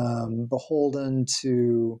beholden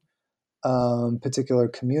to particular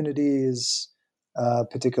communities,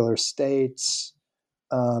 particular states,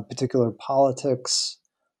 particular politics.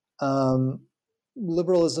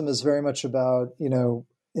 Liberalism is very much about,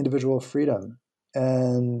 individual freedom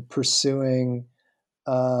and pursuing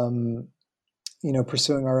our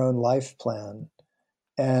own life plan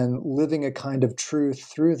and living a kind of truth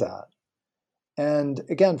through that. And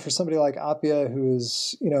again, for somebody like Appiah,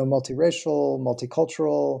 who's, multiracial,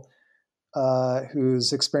 multicultural,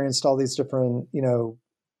 who's experienced all these different,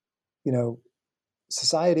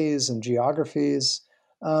 societies and geographies,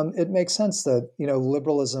 it makes sense that,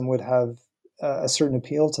 liberalism would have a certain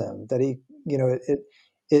appeal to him, that he,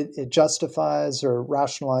 it justifies or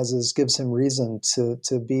rationalizes, gives him reason to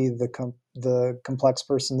be the complex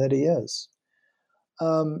person that he is.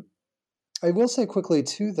 I will say quickly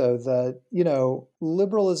too, though, that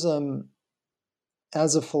liberalism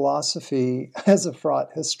as a philosophy has a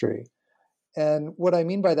fraught history, and what I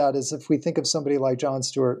mean by that is, if we think of somebody like John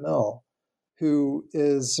Stuart Mill, who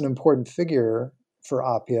is an important figure for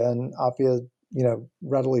Appiah, and Appiah,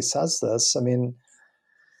 readily says this. I mean,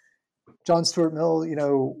 John Stuart Mill,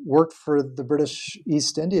 worked for the British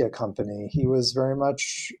East India Company. He was very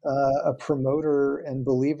much a promoter and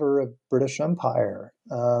believer of British Empire,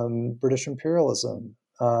 British imperialism.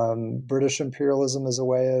 British imperialism as a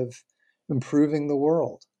way of improving the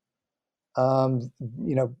world.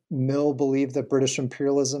 Mill believed that British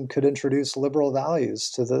imperialism could introduce liberal values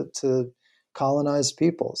to colonized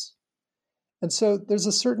peoples. And so there's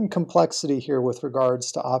a certain complexity here with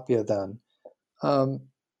regards to Appiah then.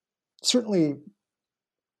 Certainly,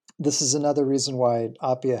 this is another reason why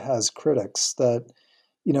Appiah has critics, that,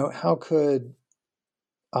 how could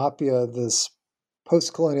Appiah, this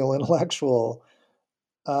post-colonial intellectual,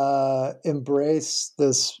 embrace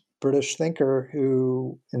this British thinker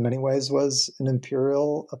who, in many ways, was an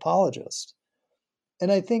imperial apologist?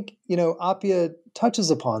 And I think, Appiah touches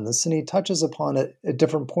upon this, and he touches upon it at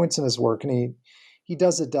different points in his work, and he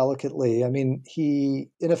does it delicately. I mean,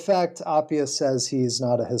 in effect, Appiah says he's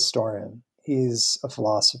not a historian. He's a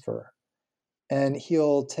philosopher, and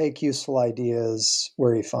he'll take useful ideas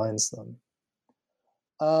where he finds them.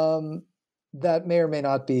 That may or may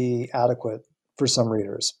not be adequate for some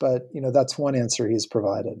readers, but, that's one answer he's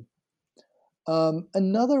provided.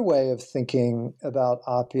 Another way of thinking about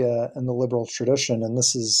Appiah and the liberal tradition, and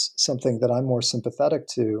this is something that I'm more sympathetic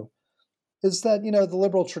to, is that, the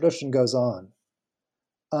liberal tradition goes on.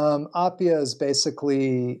 Appiah is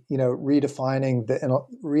basically, redefining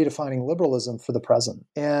liberalism for the present.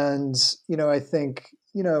 And, I think,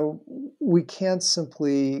 we can't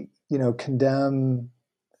simply, condemn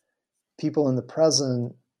people in the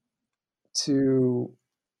present to,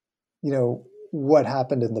 what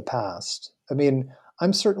happened in the past. I mean,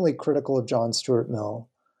 I'm certainly critical of John Stuart Mill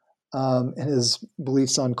and his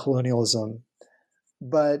beliefs on colonialism,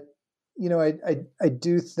 but I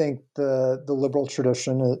do think the liberal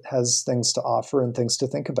tradition has things to offer and things to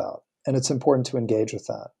think about, and it's important to engage with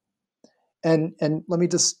that. And let me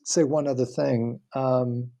just say one other thing.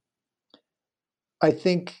 I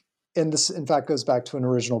think, and this in fact goes back to an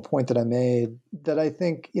original point that I made, that I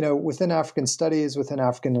think within African studies, within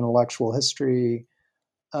African intellectual history,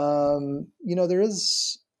 there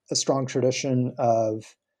is a strong tradition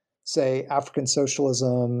of, say, African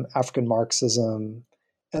socialism, African Marxism,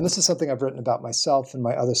 and this is something I've written about myself in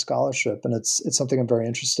my other scholarship, and it's something I'm very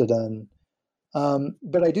interested in.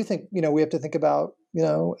 But I do think we have to think about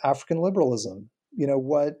African liberalism.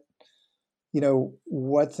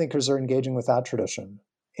 What thinkers are engaging with that tradition,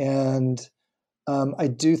 and I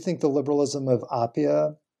do think the liberalism of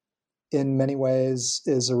Appiah, in many ways,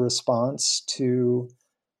 is a response to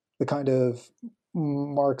the kind of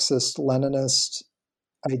Marxist Leninist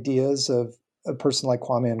ideas of a person like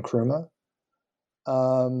Kwame Nkrumah.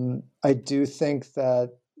 I do think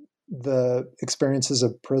that the experiences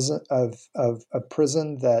of prison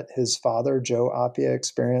that his father, Joe Appiah,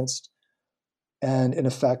 experienced, and in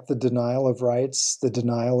effect the denial of rights, the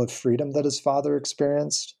denial of freedom that his father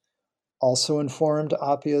experienced, also informed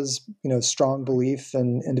Appiah's strong belief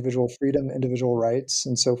in individual freedom, individual rights,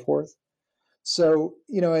 and so forth. So,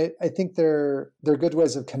 I think they're good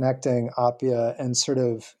ways of connecting Appiah and sort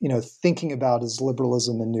of, thinking about his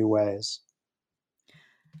liberalism in new ways.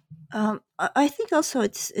 I think also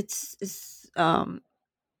it's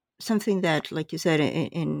something that, like you said,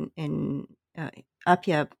 in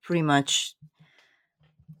Appiah pretty much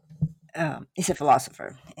is a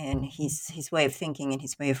philosopher, and his way of thinking and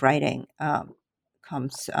his way of writing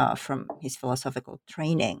comes from his philosophical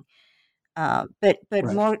training. But Right.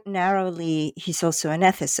 more narrowly, he's also an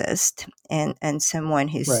ethicist and someone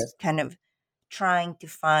who's Right. kind of trying to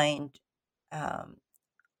find um,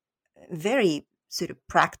 very sort of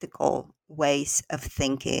practical ways of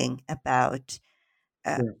thinking about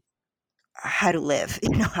Sure. how to live,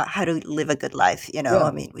 how to live a good life, Yeah.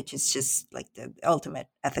 I mean, which is just like the ultimate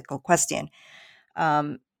ethical question.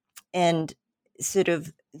 Um, and sort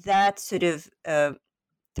of that sort of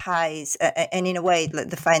ties, and in a way,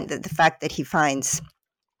 the fact that he finds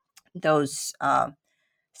those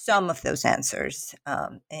some of those answers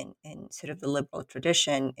in sort of the liberal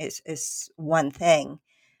tradition is one thing.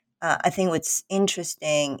 I think what's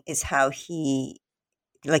interesting is how he,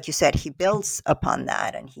 like you said, he builds upon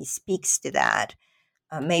that and he speaks to that,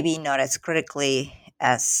 maybe not as critically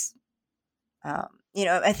as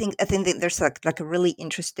I think that there's like a really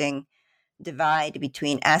interesting divide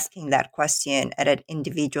between asking that question at an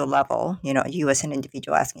individual level, you as an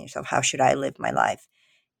individual asking yourself, how should I live my life?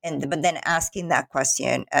 But then asking that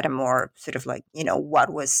question at a more sort of like,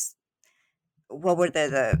 what were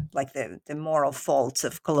the moral faults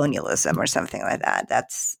of colonialism or something like that.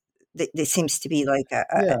 There seems to be like a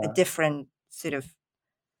Yeah. different sort of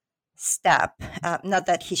step. Not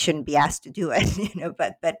that he shouldn't be asked to do it,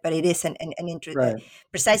 but it is Right.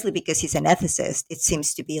 precisely because he's an ethicist. It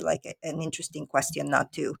seems to be like an interesting question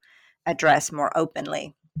not to address more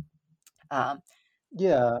openly. Um,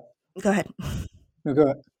 Yeah. Go ahead. No, go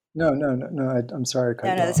ahead. No. I'm sorry I No, cut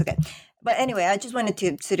no, you that's off. okay. But anyway, I just wanted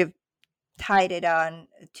to sort of tied it on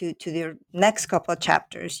to the next couple of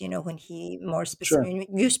chapters, when he more Sure. specific,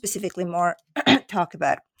 you specifically more talk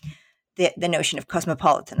about the notion of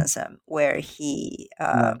cosmopolitanism, Yeah. where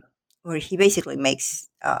he basically makes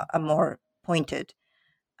a more pointed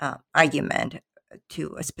argument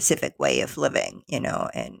to a specific way of living,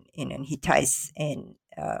 and he ties in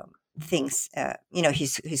things,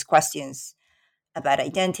 his questions about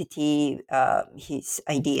identity, his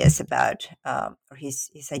ideas about or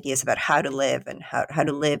his ideas about how to live and how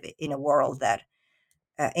to live in a world that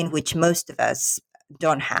in which most of us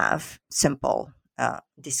don't have simple,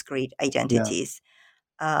 discrete Yeah. identities.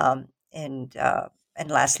 And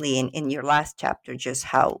lastly, in your last chapter, just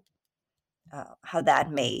how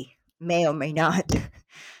that may or may not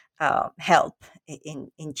help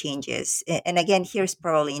in changes. And again, here's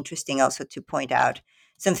probably interesting also to point out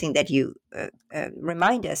something that you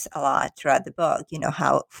remind us a lot throughout the book.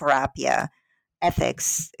 How for Appiah,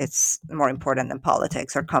 ethics it's more important than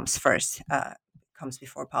politics, or comes first, comes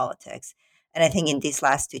before politics. And I think in these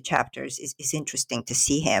last two chapters is interesting to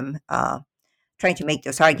see him trying to make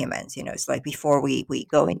those arguments. It's like before we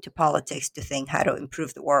go into politics to think how to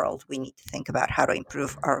improve the world, we need to think about how to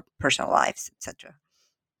improve our personal lives, etc.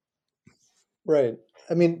 Right.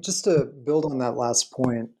 I mean, just to build on that last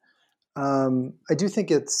point, I do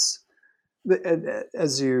think it's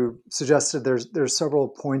as you suggested, there's several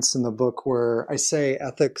points in the book where I say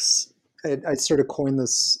ethics. I sort of coined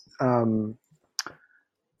this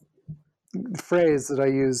phrase that I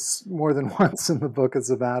use more than once in the book as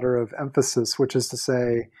a matter of emphasis, which is to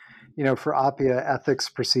say, for Appiah, ethics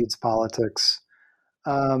precedes politics.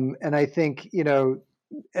 And I think,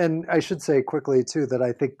 and I should say quickly too, that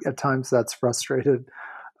I think at times that's frustrated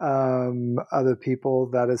other people.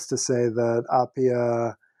 That is to say that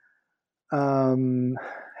Appiah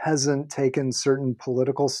hasn't taken certain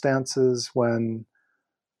political stances when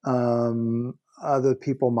other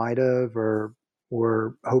people might have or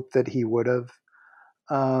hoped that he would have.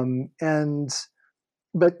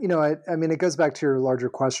 But I mean, it goes back to your larger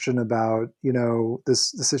question about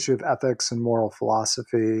this issue of ethics and moral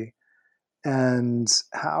philosophy, and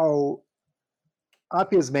how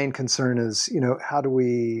Appiah's main concern is how do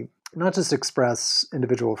we not just express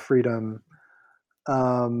individual freedom,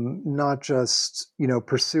 not just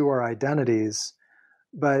pursue our identities,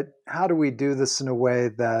 but how do we do this in a way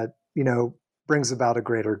that brings about a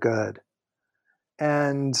greater good,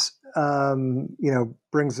 and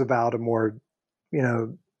brings about a more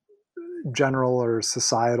general or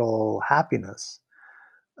societal happiness.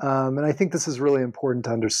 And I think this is really important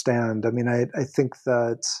to understand. I mean, I think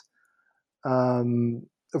that,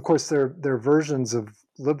 of course, there are versions of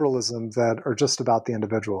liberalism that are just about the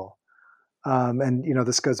individual. And,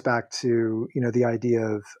 this goes back to, the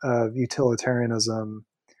idea of utilitarianism.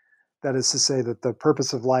 That is to say that the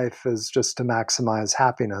purpose of life is just to maximize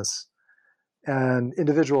happiness and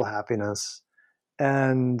individual happiness.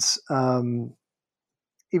 And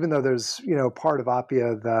even though there's, part of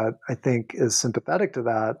Appiah that I think is sympathetic to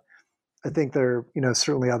that, I think there are,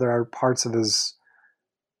 certainly other parts of his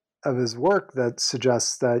work that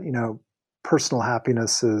suggests that, personal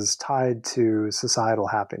happiness is tied to societal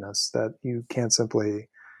happiness, that you can't simply,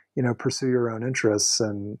 pursue your own interests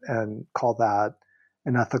and call that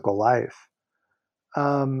an ethical life.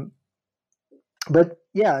 But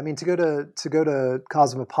yeah, I mean, to go to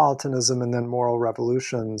cosmopolitanism and then moral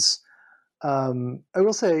revolutions, I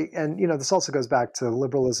will say, and this also goes back to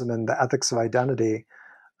liberalism and the ethics of identity.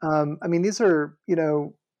 I mean, these are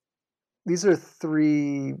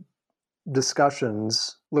three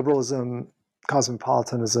discussions: liberalism,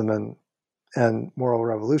 cosmopolitanism, and moral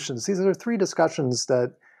revolutions. These are three discussions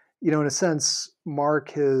that, in a sense, mark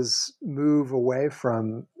his move away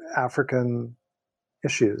from African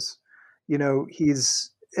issues.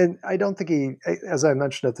 And I don't think as I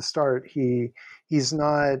mentioned at the start, he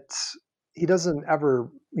doesn't ever,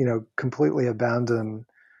 completely abandon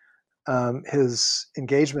his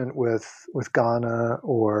engagement with Ghana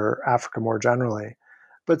or Africa more generally,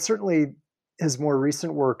 but certainly his more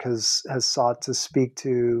recent work has sought to speak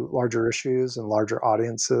to larger issues and larger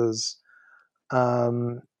audiences,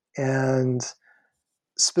 and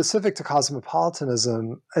specific to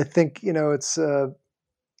cosmopolitanism, I think it's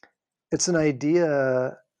an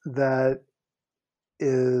idea that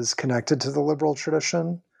is connected to the liberal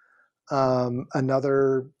tradition.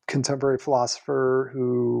 Another contemporary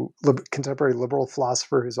liberal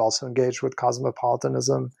philosopher who's also engaged with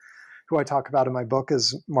cosmopolitanism, who I talk about in my book,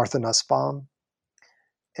 is Martha Nussbaum.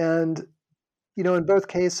 And, in both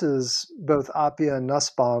cases, both Appiah and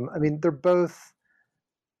Nussbaum, I mean, they're both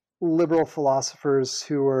liberal philosophers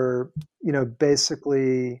who are,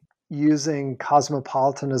 basically using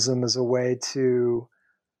cosmopolitanism as a way to,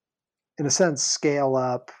 in a sense, scale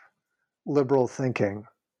up liberal thinking.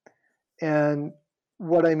 And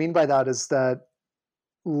what I mean by that is that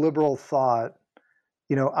liberal thought,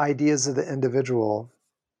 ideas of the individual,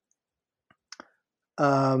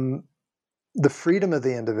 the freedom of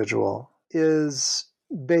the individual is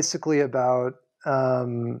basically about,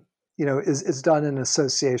 is done in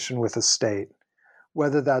association with a state,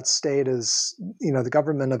 whether that state is, the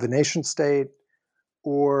government of a nation state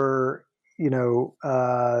or,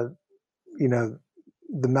 the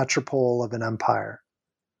metropole of an empire.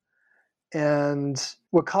 And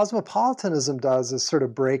what cosmopolitanism does is sort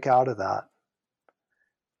of break out of that.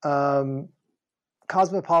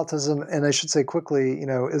 Cosmopolitanism, and I should say quickly,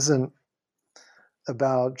 isn't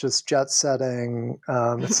about just jet setting.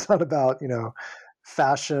 It's not about,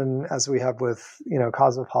 fashion as we have with,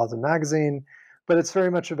 Cosmopolitan magazine, but it's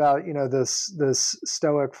very much about, this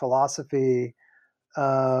Stoic philosophy,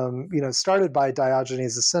 started by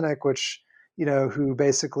Diogenes the Cynic, which, who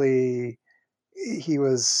basically, he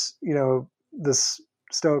was, this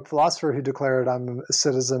Stoic philosopher who declared, I'm a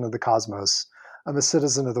citizen of the cosmos. I'm a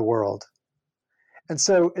citizen of the world. And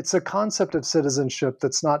so it's a concept of citizenship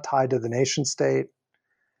that's not tied to the nation state.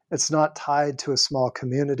 It's not tied to a small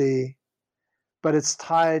community, but it's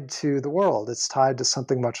tied to the world. It's tied to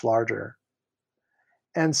something much larger.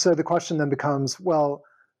 And so the question then becomes, well,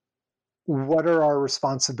 what are our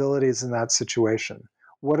responsibilities in that situation?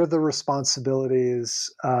 What are the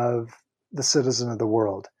responsibilities of the citizen of the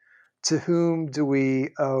world? To whom do we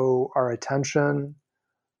owe our attention,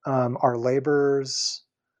 our labors,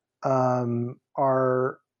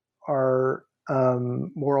 our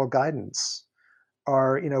moral guidance?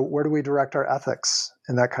 Where do we direct our ethics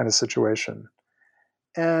in that kind of situation?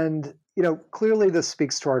 And clearly this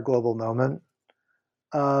speaks to our global moment.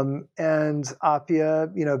 And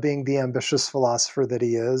Appiah, being the ambitious philosopher that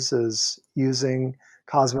he is using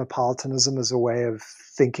cosmopolitanism as a way of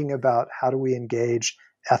thinking about how do we engage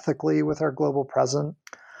ethically with our global present.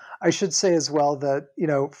 I should say as well that,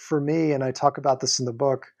 for me, and I talk about this in the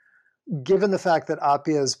book, given the fact that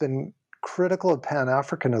Appiah has been critical of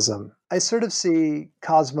Pan-Africanism, I sort of see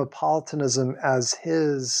cosmopolitanism as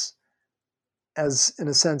in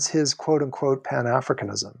a sense, his quote unquote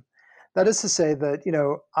Pan-Africanism. That is to say that,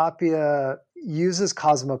 Appiah uses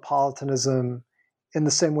cosmopolitanism in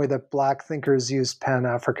the same way that Black thinkers used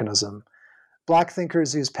Pan-Africanism. Black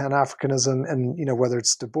thinkers use Pan-Africanism, and, whether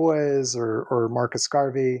it's Du Bois or Marcus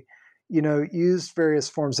Garvey, used various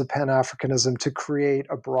forms of Pan-Africanism to create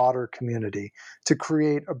a broader community, to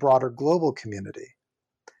create a broader global community.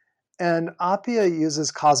 And Appiah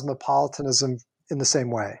uses cosmopolitanism in the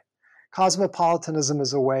same way. Cosmopolitanism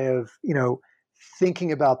is a way of,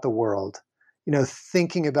 thinking about the world,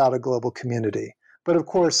 thinking about a global community. But of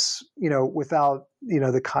course, without,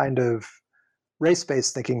 the kind of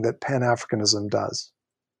race-based thinking that Pan-Africanism does.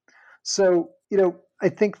 So, I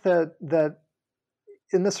think that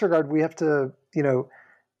in this regard, we have to,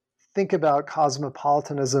 think about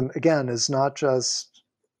cosmopolitanism again as not just,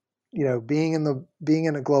 being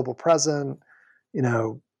in a global present.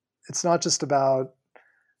 It's not just about,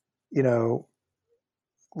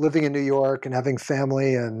 living in New York and having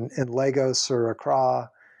family in Lagos or Accra.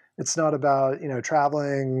 It's not about,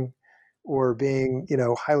 traveling or being,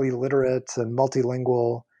 highly literate and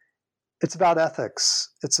multilingual. It's about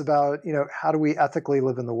ethics. It's about, how do we ethically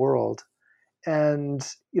live in the world? And,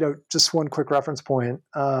 just one quick reference point.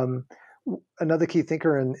 Another key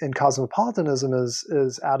thinker in cosmopolitanism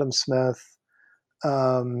is Adam Smith,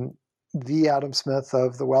 the Adam Smith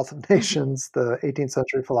of The Wealth of Nations, the 18th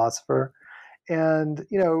century philosopher. And,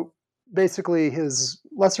 basically his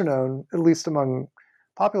lesser known, at least among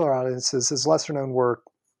popular audiences, his lesser known work,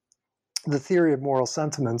 The Theory of Moral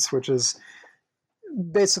Sentiments, which is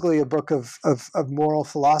basically a book of moral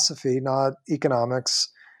philosophy, not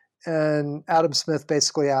economics. And Adam Smith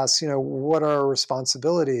basically asks, what are our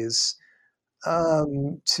responsibilities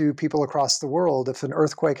to people across the world? If an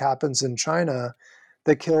earthquake happens in China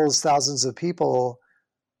that kills thousands of people,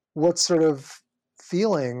 what sort of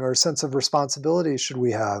feeling or sense of responsibility should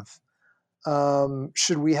we have?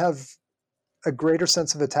 Should we have a greater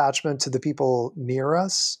sense of attachment to the people near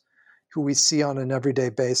us who we see on an everyday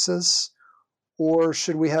basis? Or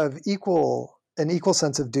should we have an equal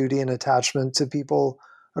sense of duty and attachment to people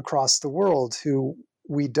across the world who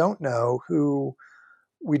we don't know, who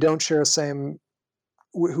we don't share a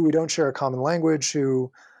common language,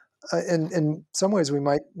 who in some ways we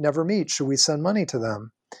might never meet? Should we send money to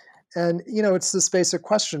them? And, it's this basic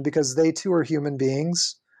question because they too are human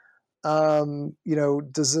beings.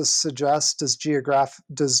 Does this suggest, does geographic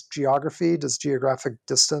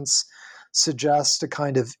distance suggest a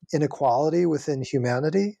kind of inequality within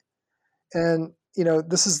humanity? And,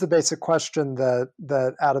 this is the basic question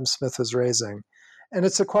that Adam Smith is raising. And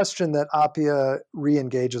it's a question that Appiah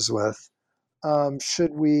re-engages with.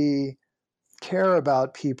 Should we care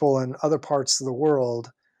about people in other parts of the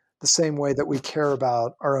world the same way that we care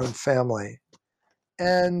about our own family?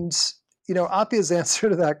 And, Appiah's answer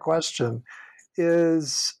to that question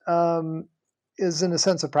is in a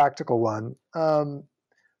sense a practical one.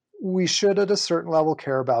 We should at a certain level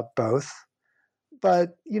care about both,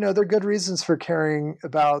 but, there are good reasons for caring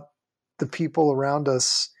about the people around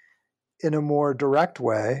us in a more direct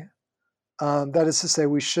way. That is to say,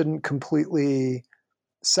 we shouldn't completely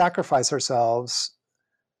sacrifice ourselves,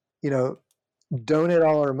 donate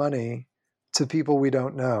all our money to people we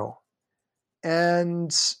don't know.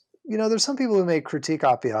 And, there's some people who may critique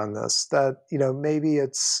Appiah on this, that, maybe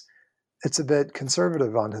it's a bit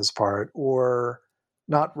conservative on his part or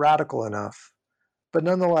not radical enough. But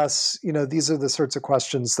nonetheless, these are the sorts of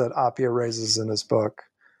questions that Appiah raises in his book,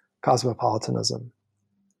 Cosmopolitanism.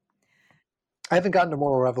 I haven't gotten to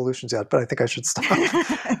moral revolutions yet, but I think I should stop.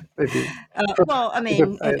 Maybe. Well, I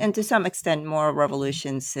mean, and to some extent, moral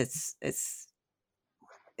revolutions, it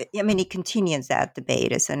continues that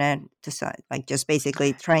debate, isn't it? Like just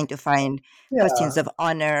basically trying to find questions of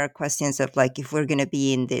honor, questions of like, if we're going to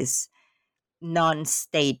be in this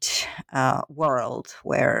non-state world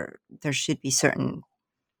where there should be certain,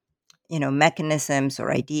 mechanisms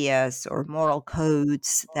or ideas or moral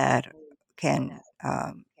codes that can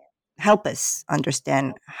help us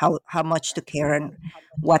understand how much to care and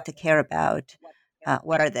what to care about.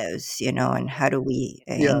 What are those, and how do we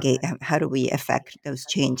Yeah, engage? How do we affect those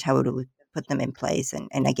change? How do we put them in place?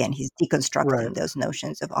 And again, he's right. deconstructing those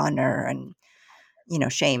notions of honor and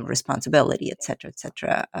shame, responsibility, et cetera,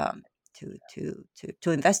 to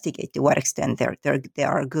investigate to what extent they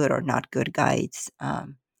are good or not good guides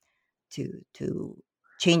to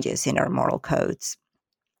changes in our moral codes.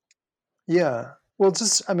 Yeah. Well,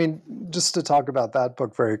 just to talk about that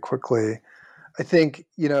book very quickly, I think,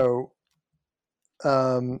 it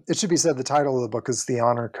should be said the title of the book is The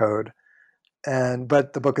Honor Code.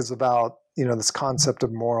 But the book is about, this concept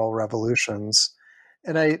of moral revolutions.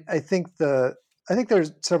 And I think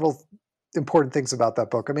there's several important things about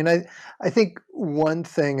that book. I mean, I think one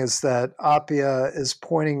thing is that Appiah is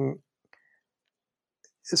pointing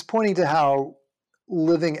to how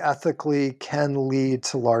living ethically can lead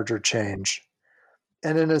to larger change.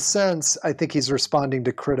 And in a sense, I think he's responding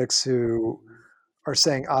to critics who are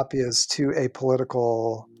saying Appiah is too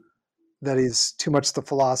apolitical, that he's too much the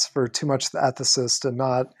philosopher, too much the ethicist, and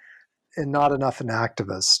not enough an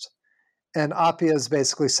activist. And Appiah is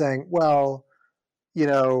basically saying, well,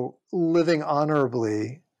 living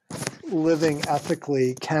honorably, living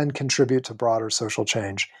ethically can contribute to broader social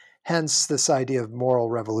change. Hence this idea of moral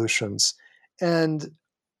revolutions. And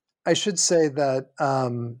I should say that,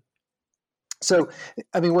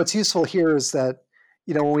 what's useful here is that,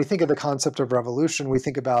 when we think of the concept of revolution, we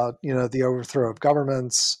think about, the overthrow of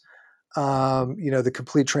governments, the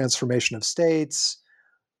complete transformation of states,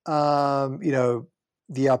 the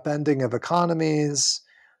upending of economies,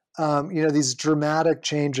 these dramatic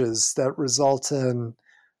changes that result in,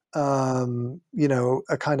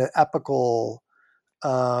 a kind of epical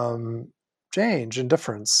change and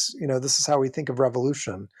difference. This is how we think of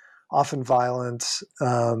revolution, often violent.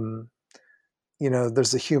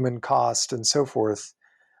 There's a human cost and so forth.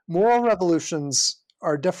 Moral revolutions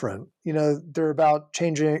are different. They're about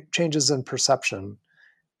changes in perception,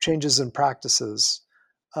 changes in practices,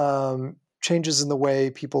 changes in the way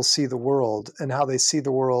people see the world and how they see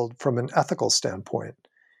the world from an ethical standpoint.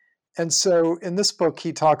 And so in this book,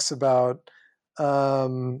 he talks about,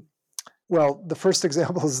 the first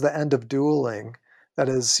example is the end of dueling. That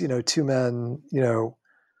is, two men,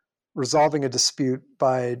 resolving a dispute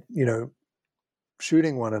by,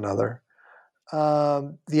 shooting one another.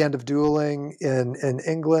 The end of dueling in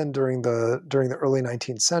England during the early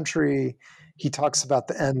 19th century. He talks about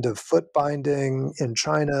the end of foot binding in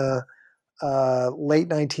China, late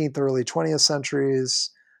 19th, early 20th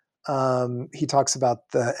centuries. He talks about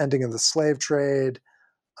the ending of the slave trade,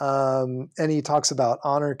 and he talks about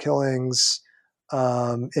honor killings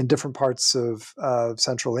in different parts of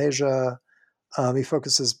Central Asia. He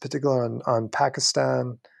focuses particularly on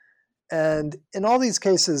Pakistan. And in all these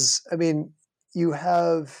cases, I mean, you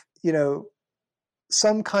have,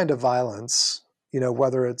 some kind of violence,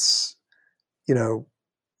 whether it's,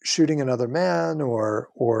 shooting another man or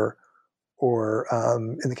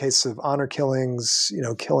in the case of honor killings,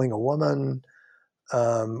 killing a woman,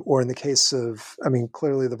 or in the case of,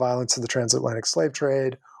 clearly the violence of the transatlantic slave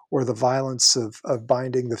trade, or the violence of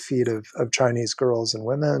binding the feet of Chinese girls and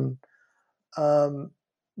women. The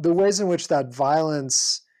ways in which that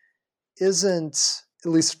violence isn't,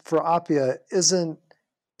 at least for Appiah, isn't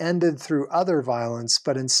ended through other violence,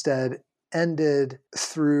 but instead ended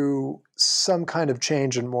through some kind of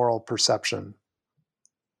change in moral perception.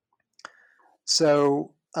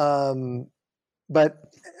 So, but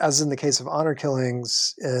as in the case of honor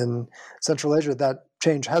killings in Central Asia, that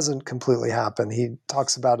change hasn't completely happened. He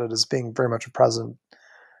talks about it as being very much a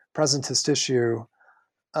presentist issue.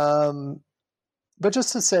 But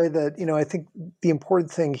just to say that, I think the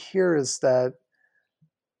important thing here is that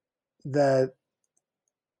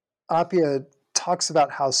Appiah talks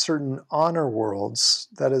about how certain honor worlds,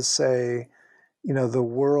 that is, say, the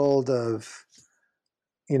world of,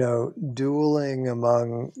 dueling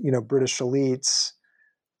among, British elites,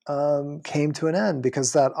 came to an end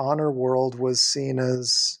because that honor world was seen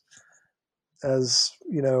as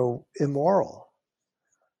immoral.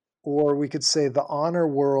 Or we could say the honor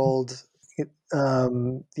world,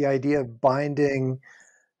 the idea of binding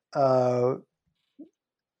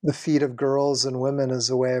the feet of girls and women as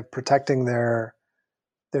a way of protecting their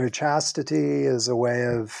chastity, as a way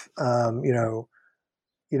of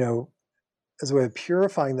as a way of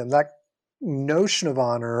purifying them. That notion of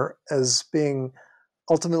honor as being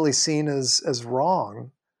ultimately seen as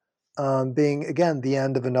wrong being, again, the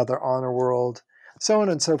end of another honor world, so on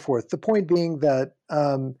and so forth. The point being that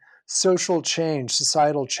social change,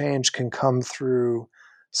 societal change can come through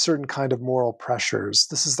certain kind of moral pressures.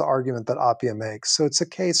 This is the argument that Appiah makes. So it's a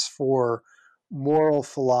case for moral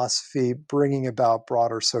philosophy bringing about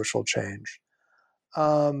broader social change.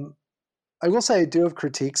 I will say I do have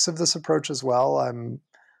critiques of this approach as well.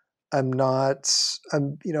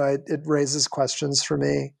 It raises questions for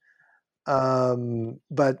me.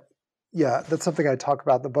 But yeah, that's something I talk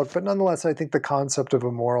about in the book. But nonetheless, I think the concept of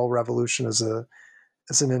a moral revolution is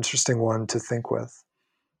an interesting one to think with.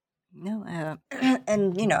 No, and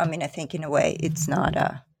I mean, I think in a way it's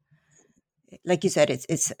not like you said,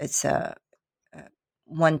 it's a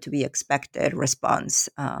one to be expected response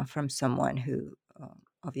from someone who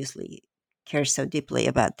obviously cares so deeply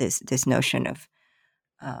about this notion of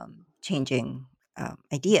changing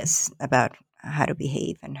ideas about how to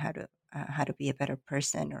behave and how to be a better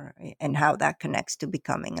person, and how that connects to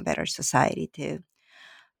becoming a better society too.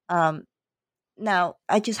 Um, Now,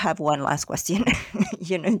 I just have one last question,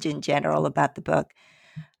 in general about the book.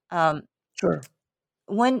 Um, Sure.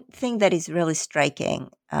 One thing that is really striking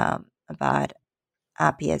about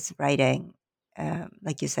Appiah's writing,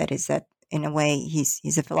 like you said, is that in a way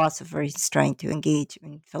he's a philosopher. He's trying to engage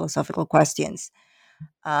in philosophical questions,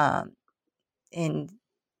 um, in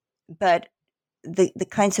but the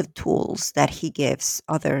kinds of tools that he gives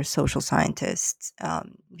other social scientists,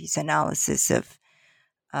 his analysis of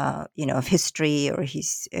history, or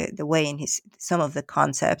his the way in his some of the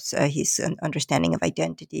concepts, his understanding of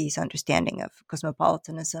identity, his understanding of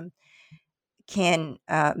cosmopolitanism, can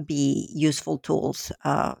be useful tools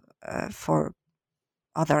for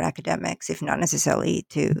other academics, if not necessarily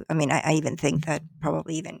to. I mean, I even think that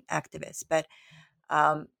probably even activists. But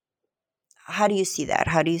um, how do you see that?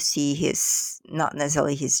 How do you see his, not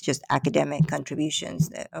necessarily his just academic contributions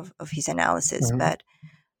of his analysis, Mm-hmm. but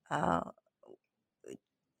uh,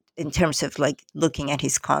 in terms of like looking at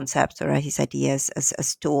his concepts or his ideas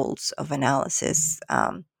as tools of analysis?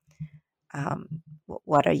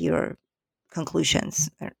 What are your conclusions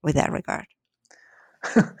with that regard?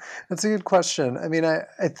 That's a good question. I mean,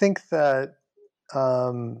 I think that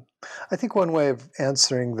I think one way of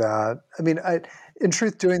answering that. I mean, in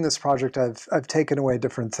truth, doing this project, I've taken away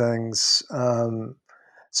different things.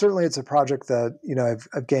 Certainly, it's a project that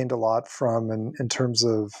I've gained a lot from, in terms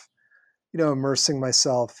of immersing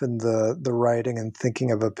myself in the writing and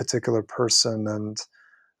thinking of a particular person. And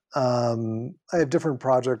I have different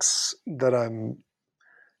projects that I'm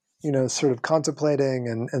sort of contemplating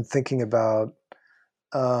and thinking about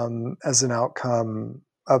as an outcome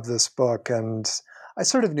of this book. And I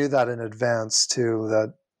sort of knew that in advance too,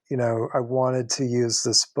 that I wanted to use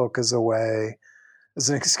this book as a way, as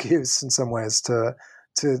an excuse in some ways, to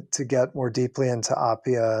get more deeply into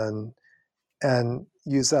Appiah and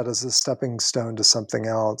use that as a stepping stone to something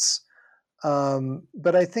else.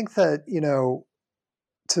 But I think that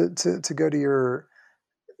to go to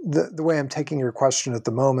the way I'm taking your question at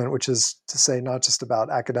the moment, which is to say not just about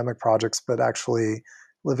academic projects, but actually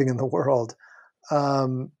living in the world.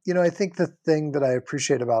 I think the thing that I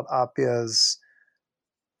appreciate about Appiah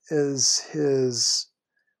is his,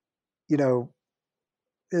 you know,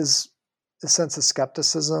 is a sense of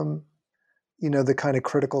skepticism, the kind of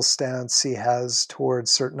critical stance he has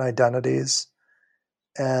towards certain identities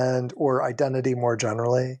or identity more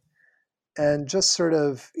generally. And just sort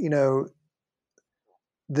of,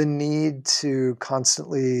 the need to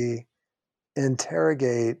constantly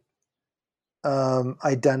interrogate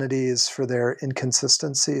identities for their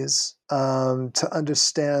inconsistencies, to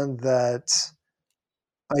understand that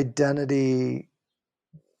identity,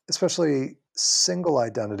 especially single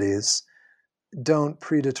identities, don't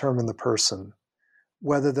predetermine the person.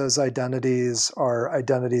 Whether those identities are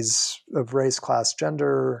identities of race, class,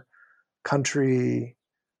 gender, country,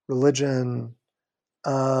 religion,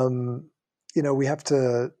 we have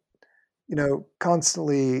to,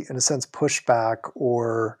 constantly, in a sense, push back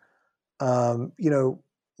or,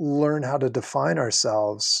 learn how to define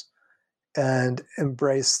ourselves and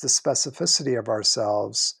embrace the specificity of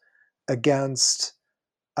ourselves against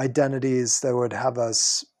identities that would have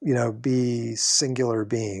us, be singular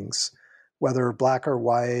beings, whether black or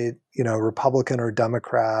white, Republican or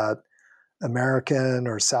Democrat, American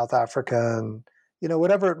or South African,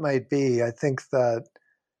 whatever it might be. I think that,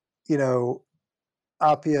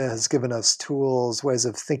 Appiah has given us tools, ways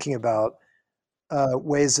of thinking about,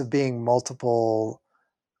 ways of being multiple,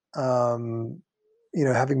 um,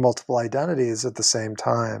 having multiple identities at the same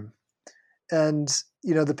time. And,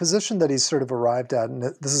 the position that he's sort of arrived at, and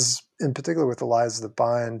this is in particular with The Lies That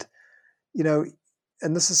Bind, and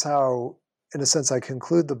this is how, in a sense, I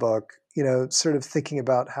conclude the book, sort of thinking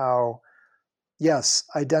about how, yes,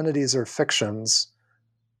 identities are fictions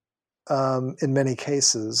in many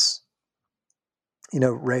cases.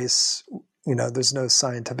 Race, there's no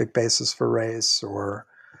scientific basis for race or,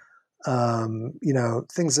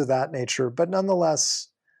 things of that nature. But nonetheless,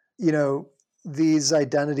 these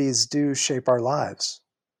identities do shape our lives.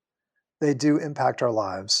 They do impact our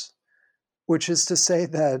lives, which is to say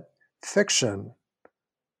that fiction,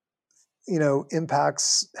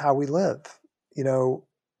 impacts how we live.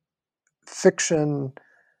 Fiction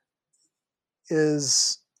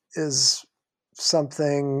is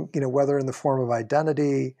something, whether in the form of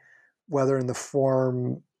identity, whether in the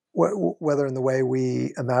form, whether in the way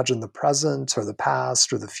we imagine the present or the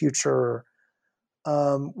past or the future,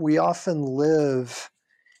 we often live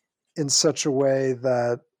in such a way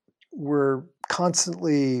that we're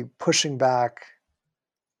constantly pushing back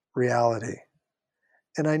reality.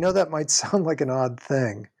 And I know that might sound like an odd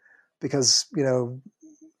thing because,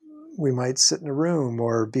 we might sit in a room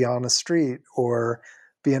or be on a street or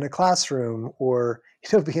be in a classroom or,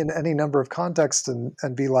 be in any number of contexts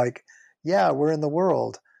and be like, yeah, we're in the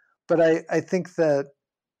world. But I think that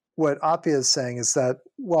what Appiah is saying is that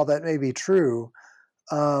while that may be true,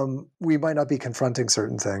 we might not be confronting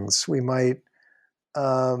certain things. We might,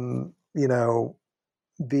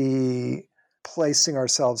 be placing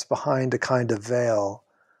ourselves behind a kind of veil,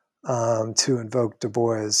 to invoke Du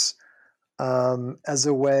Bois, as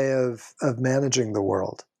a way of managing the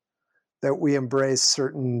world, that we embrace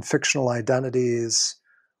certain fictional identities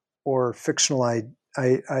or fictional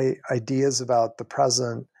ideas about the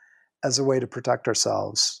present as a way to protect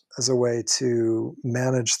ourselves, as a way to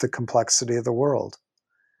manage the complexity of the world.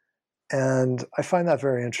 And I find that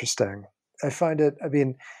very interesting. I find it,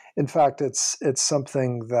 in fact, it's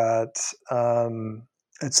something that,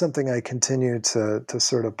 it's something I continue to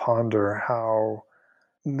sort of ponder, how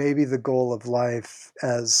maybe the goal of life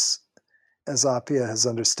as Appiah has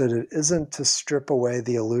understood it isn't to strip away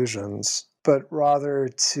the illusions, but rather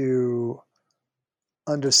to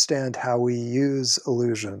understand how we use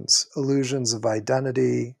illusions of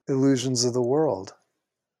identity, illusions of the world,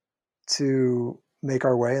 to make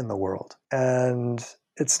our way in the world. And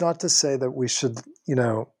it's not to say that we should,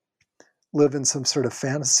 live in some sort of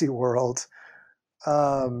fantasy world,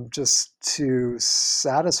 just to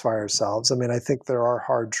satisfy ourselves. I think there are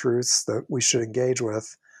hard truths that we should engage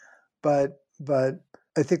with, but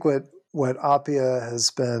I think what Appiah has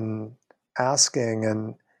been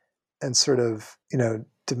asking and sort of,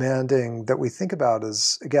 demanding that we think about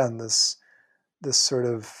is, again, this sort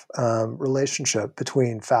of relationship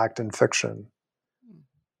between fact and fiction,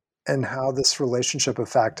 and how this relationship of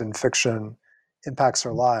fact and fiction impacts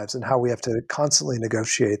our lives, and how we have to constantly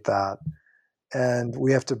negotiate that. And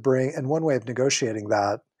we have to and one way of negotiating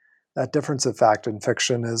that difference of fact and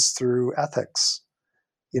fiction is through ethics.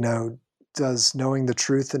 Does knowing the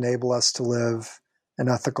truth enable us to live an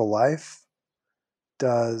ethical life?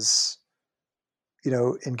 Does,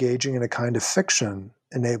 engaging in a kind of fiction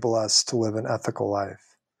enable us to live an ethical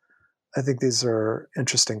life? I think these are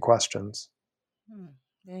interesting questions.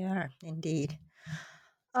 They are indeed.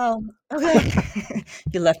 Okay.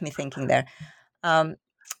 You left me thinking there.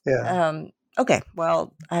 Yeah. Okay.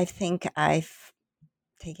 Well, I think I've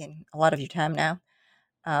taken a lot of your time now.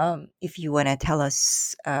 If you want to tell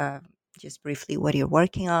us just briefly what you're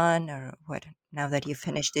working on, or what, now that you've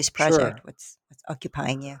finished this project, Sure. what's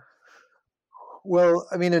occupying you? Well,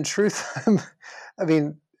 in truth,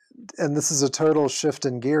 and this is a total shift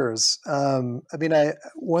in gears. The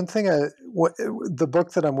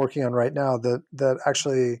book that I'm working on right now, that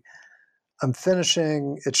actually I'm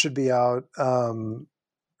finishing, it should be out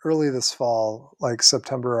early this fall, like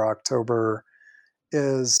September or October,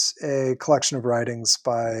 is a collection of writings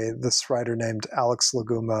by this writer named Alex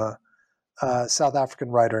Laguma, South African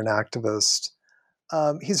writer and activist.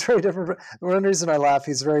 He's very different. One reason I laugh,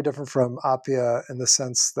 he's very different from Appiah in the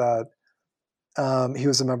sense that he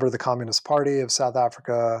was a member of the Communist Party of South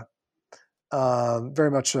Africa, very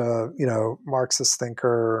much a Marxist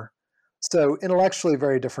thinker, so intellectually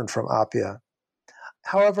very different from Appiah.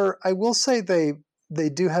 However, I will say they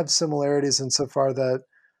do have similarities insofar that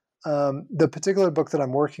the particular book that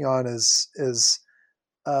I'm working on is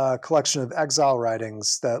a collection of exile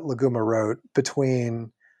writings that Laguma wrote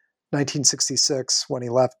between 1966, when he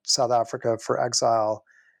left South Africa for exile,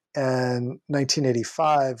 and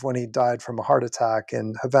 1985, when he died from a heart attack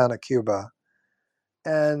in Havana, Cuba.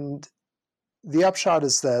 And the upshot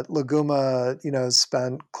is that Laguma,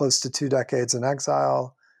 spent close to 2 decades in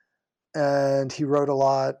exile, and he wrote a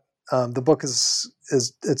lot. The book is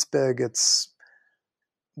it's big.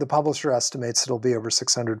 the publisher estimates it'll be over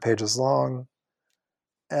 600 pages long.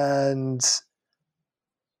 And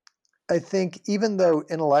I think even though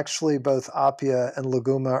intellectually both Appiah and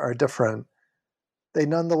Laguma are different, they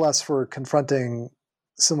nonetheless were confronting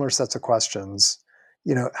similar sets of questions.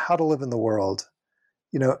 How to live in the world,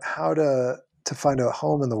 how to find a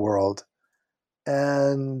home in the world.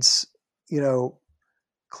 And,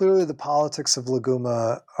 clearly the politics of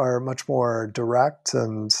Laguma are much more direct,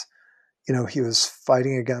 and, he was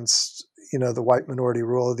fighting against, the white minority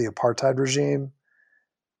rule of the apartheid regime.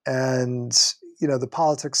 And, the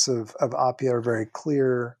politics of Appiah are very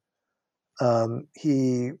clear.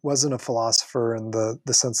 He wasn't a philosopher in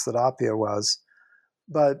the sense that Appiah was.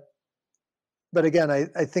 But again,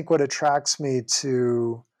 I think what attracts me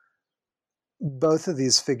to both of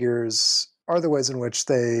these figures are the ways in which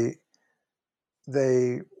they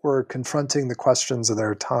were confronting the questions of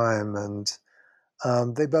their time, and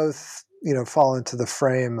they both, fall into the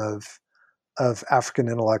frame of African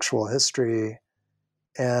intellectual history,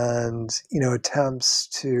 and attempts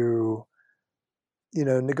to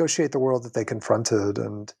negotiate the world that they confronted,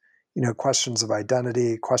 and questions of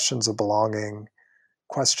identity, questions of belonging,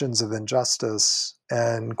 questions of injustice,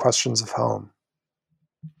 and questions of home.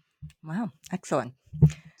 Wow, excellent.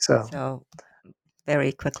 So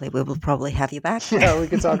very quickly, we will probably have you back. Yeah, we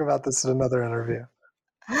could talk about this in another interview.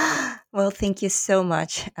 Well, thank you so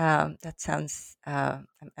much. That sounds.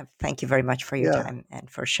 Thank you very much for your time and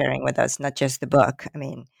for sharing with us not just the book. I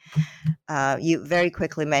mean, you very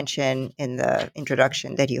quickly mentioned in the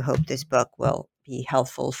introduction that you hope this book will be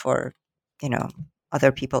helpful for,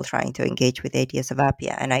 other people trying to engage with ideas of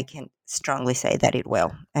Appiah, and I can strongly say that it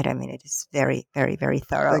will. And I mean, it is very, very, very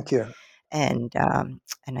thorough. Thank you. And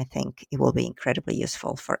I think it will be incredibly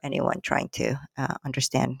useful for anyone trying to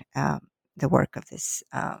understand the work of this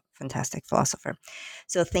fantastic philosopher.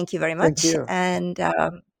 So thank you very much. Thank you. And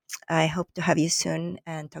I hope to have you soon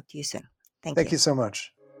and talk to you soon. Thank you. Thank you so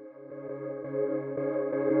much.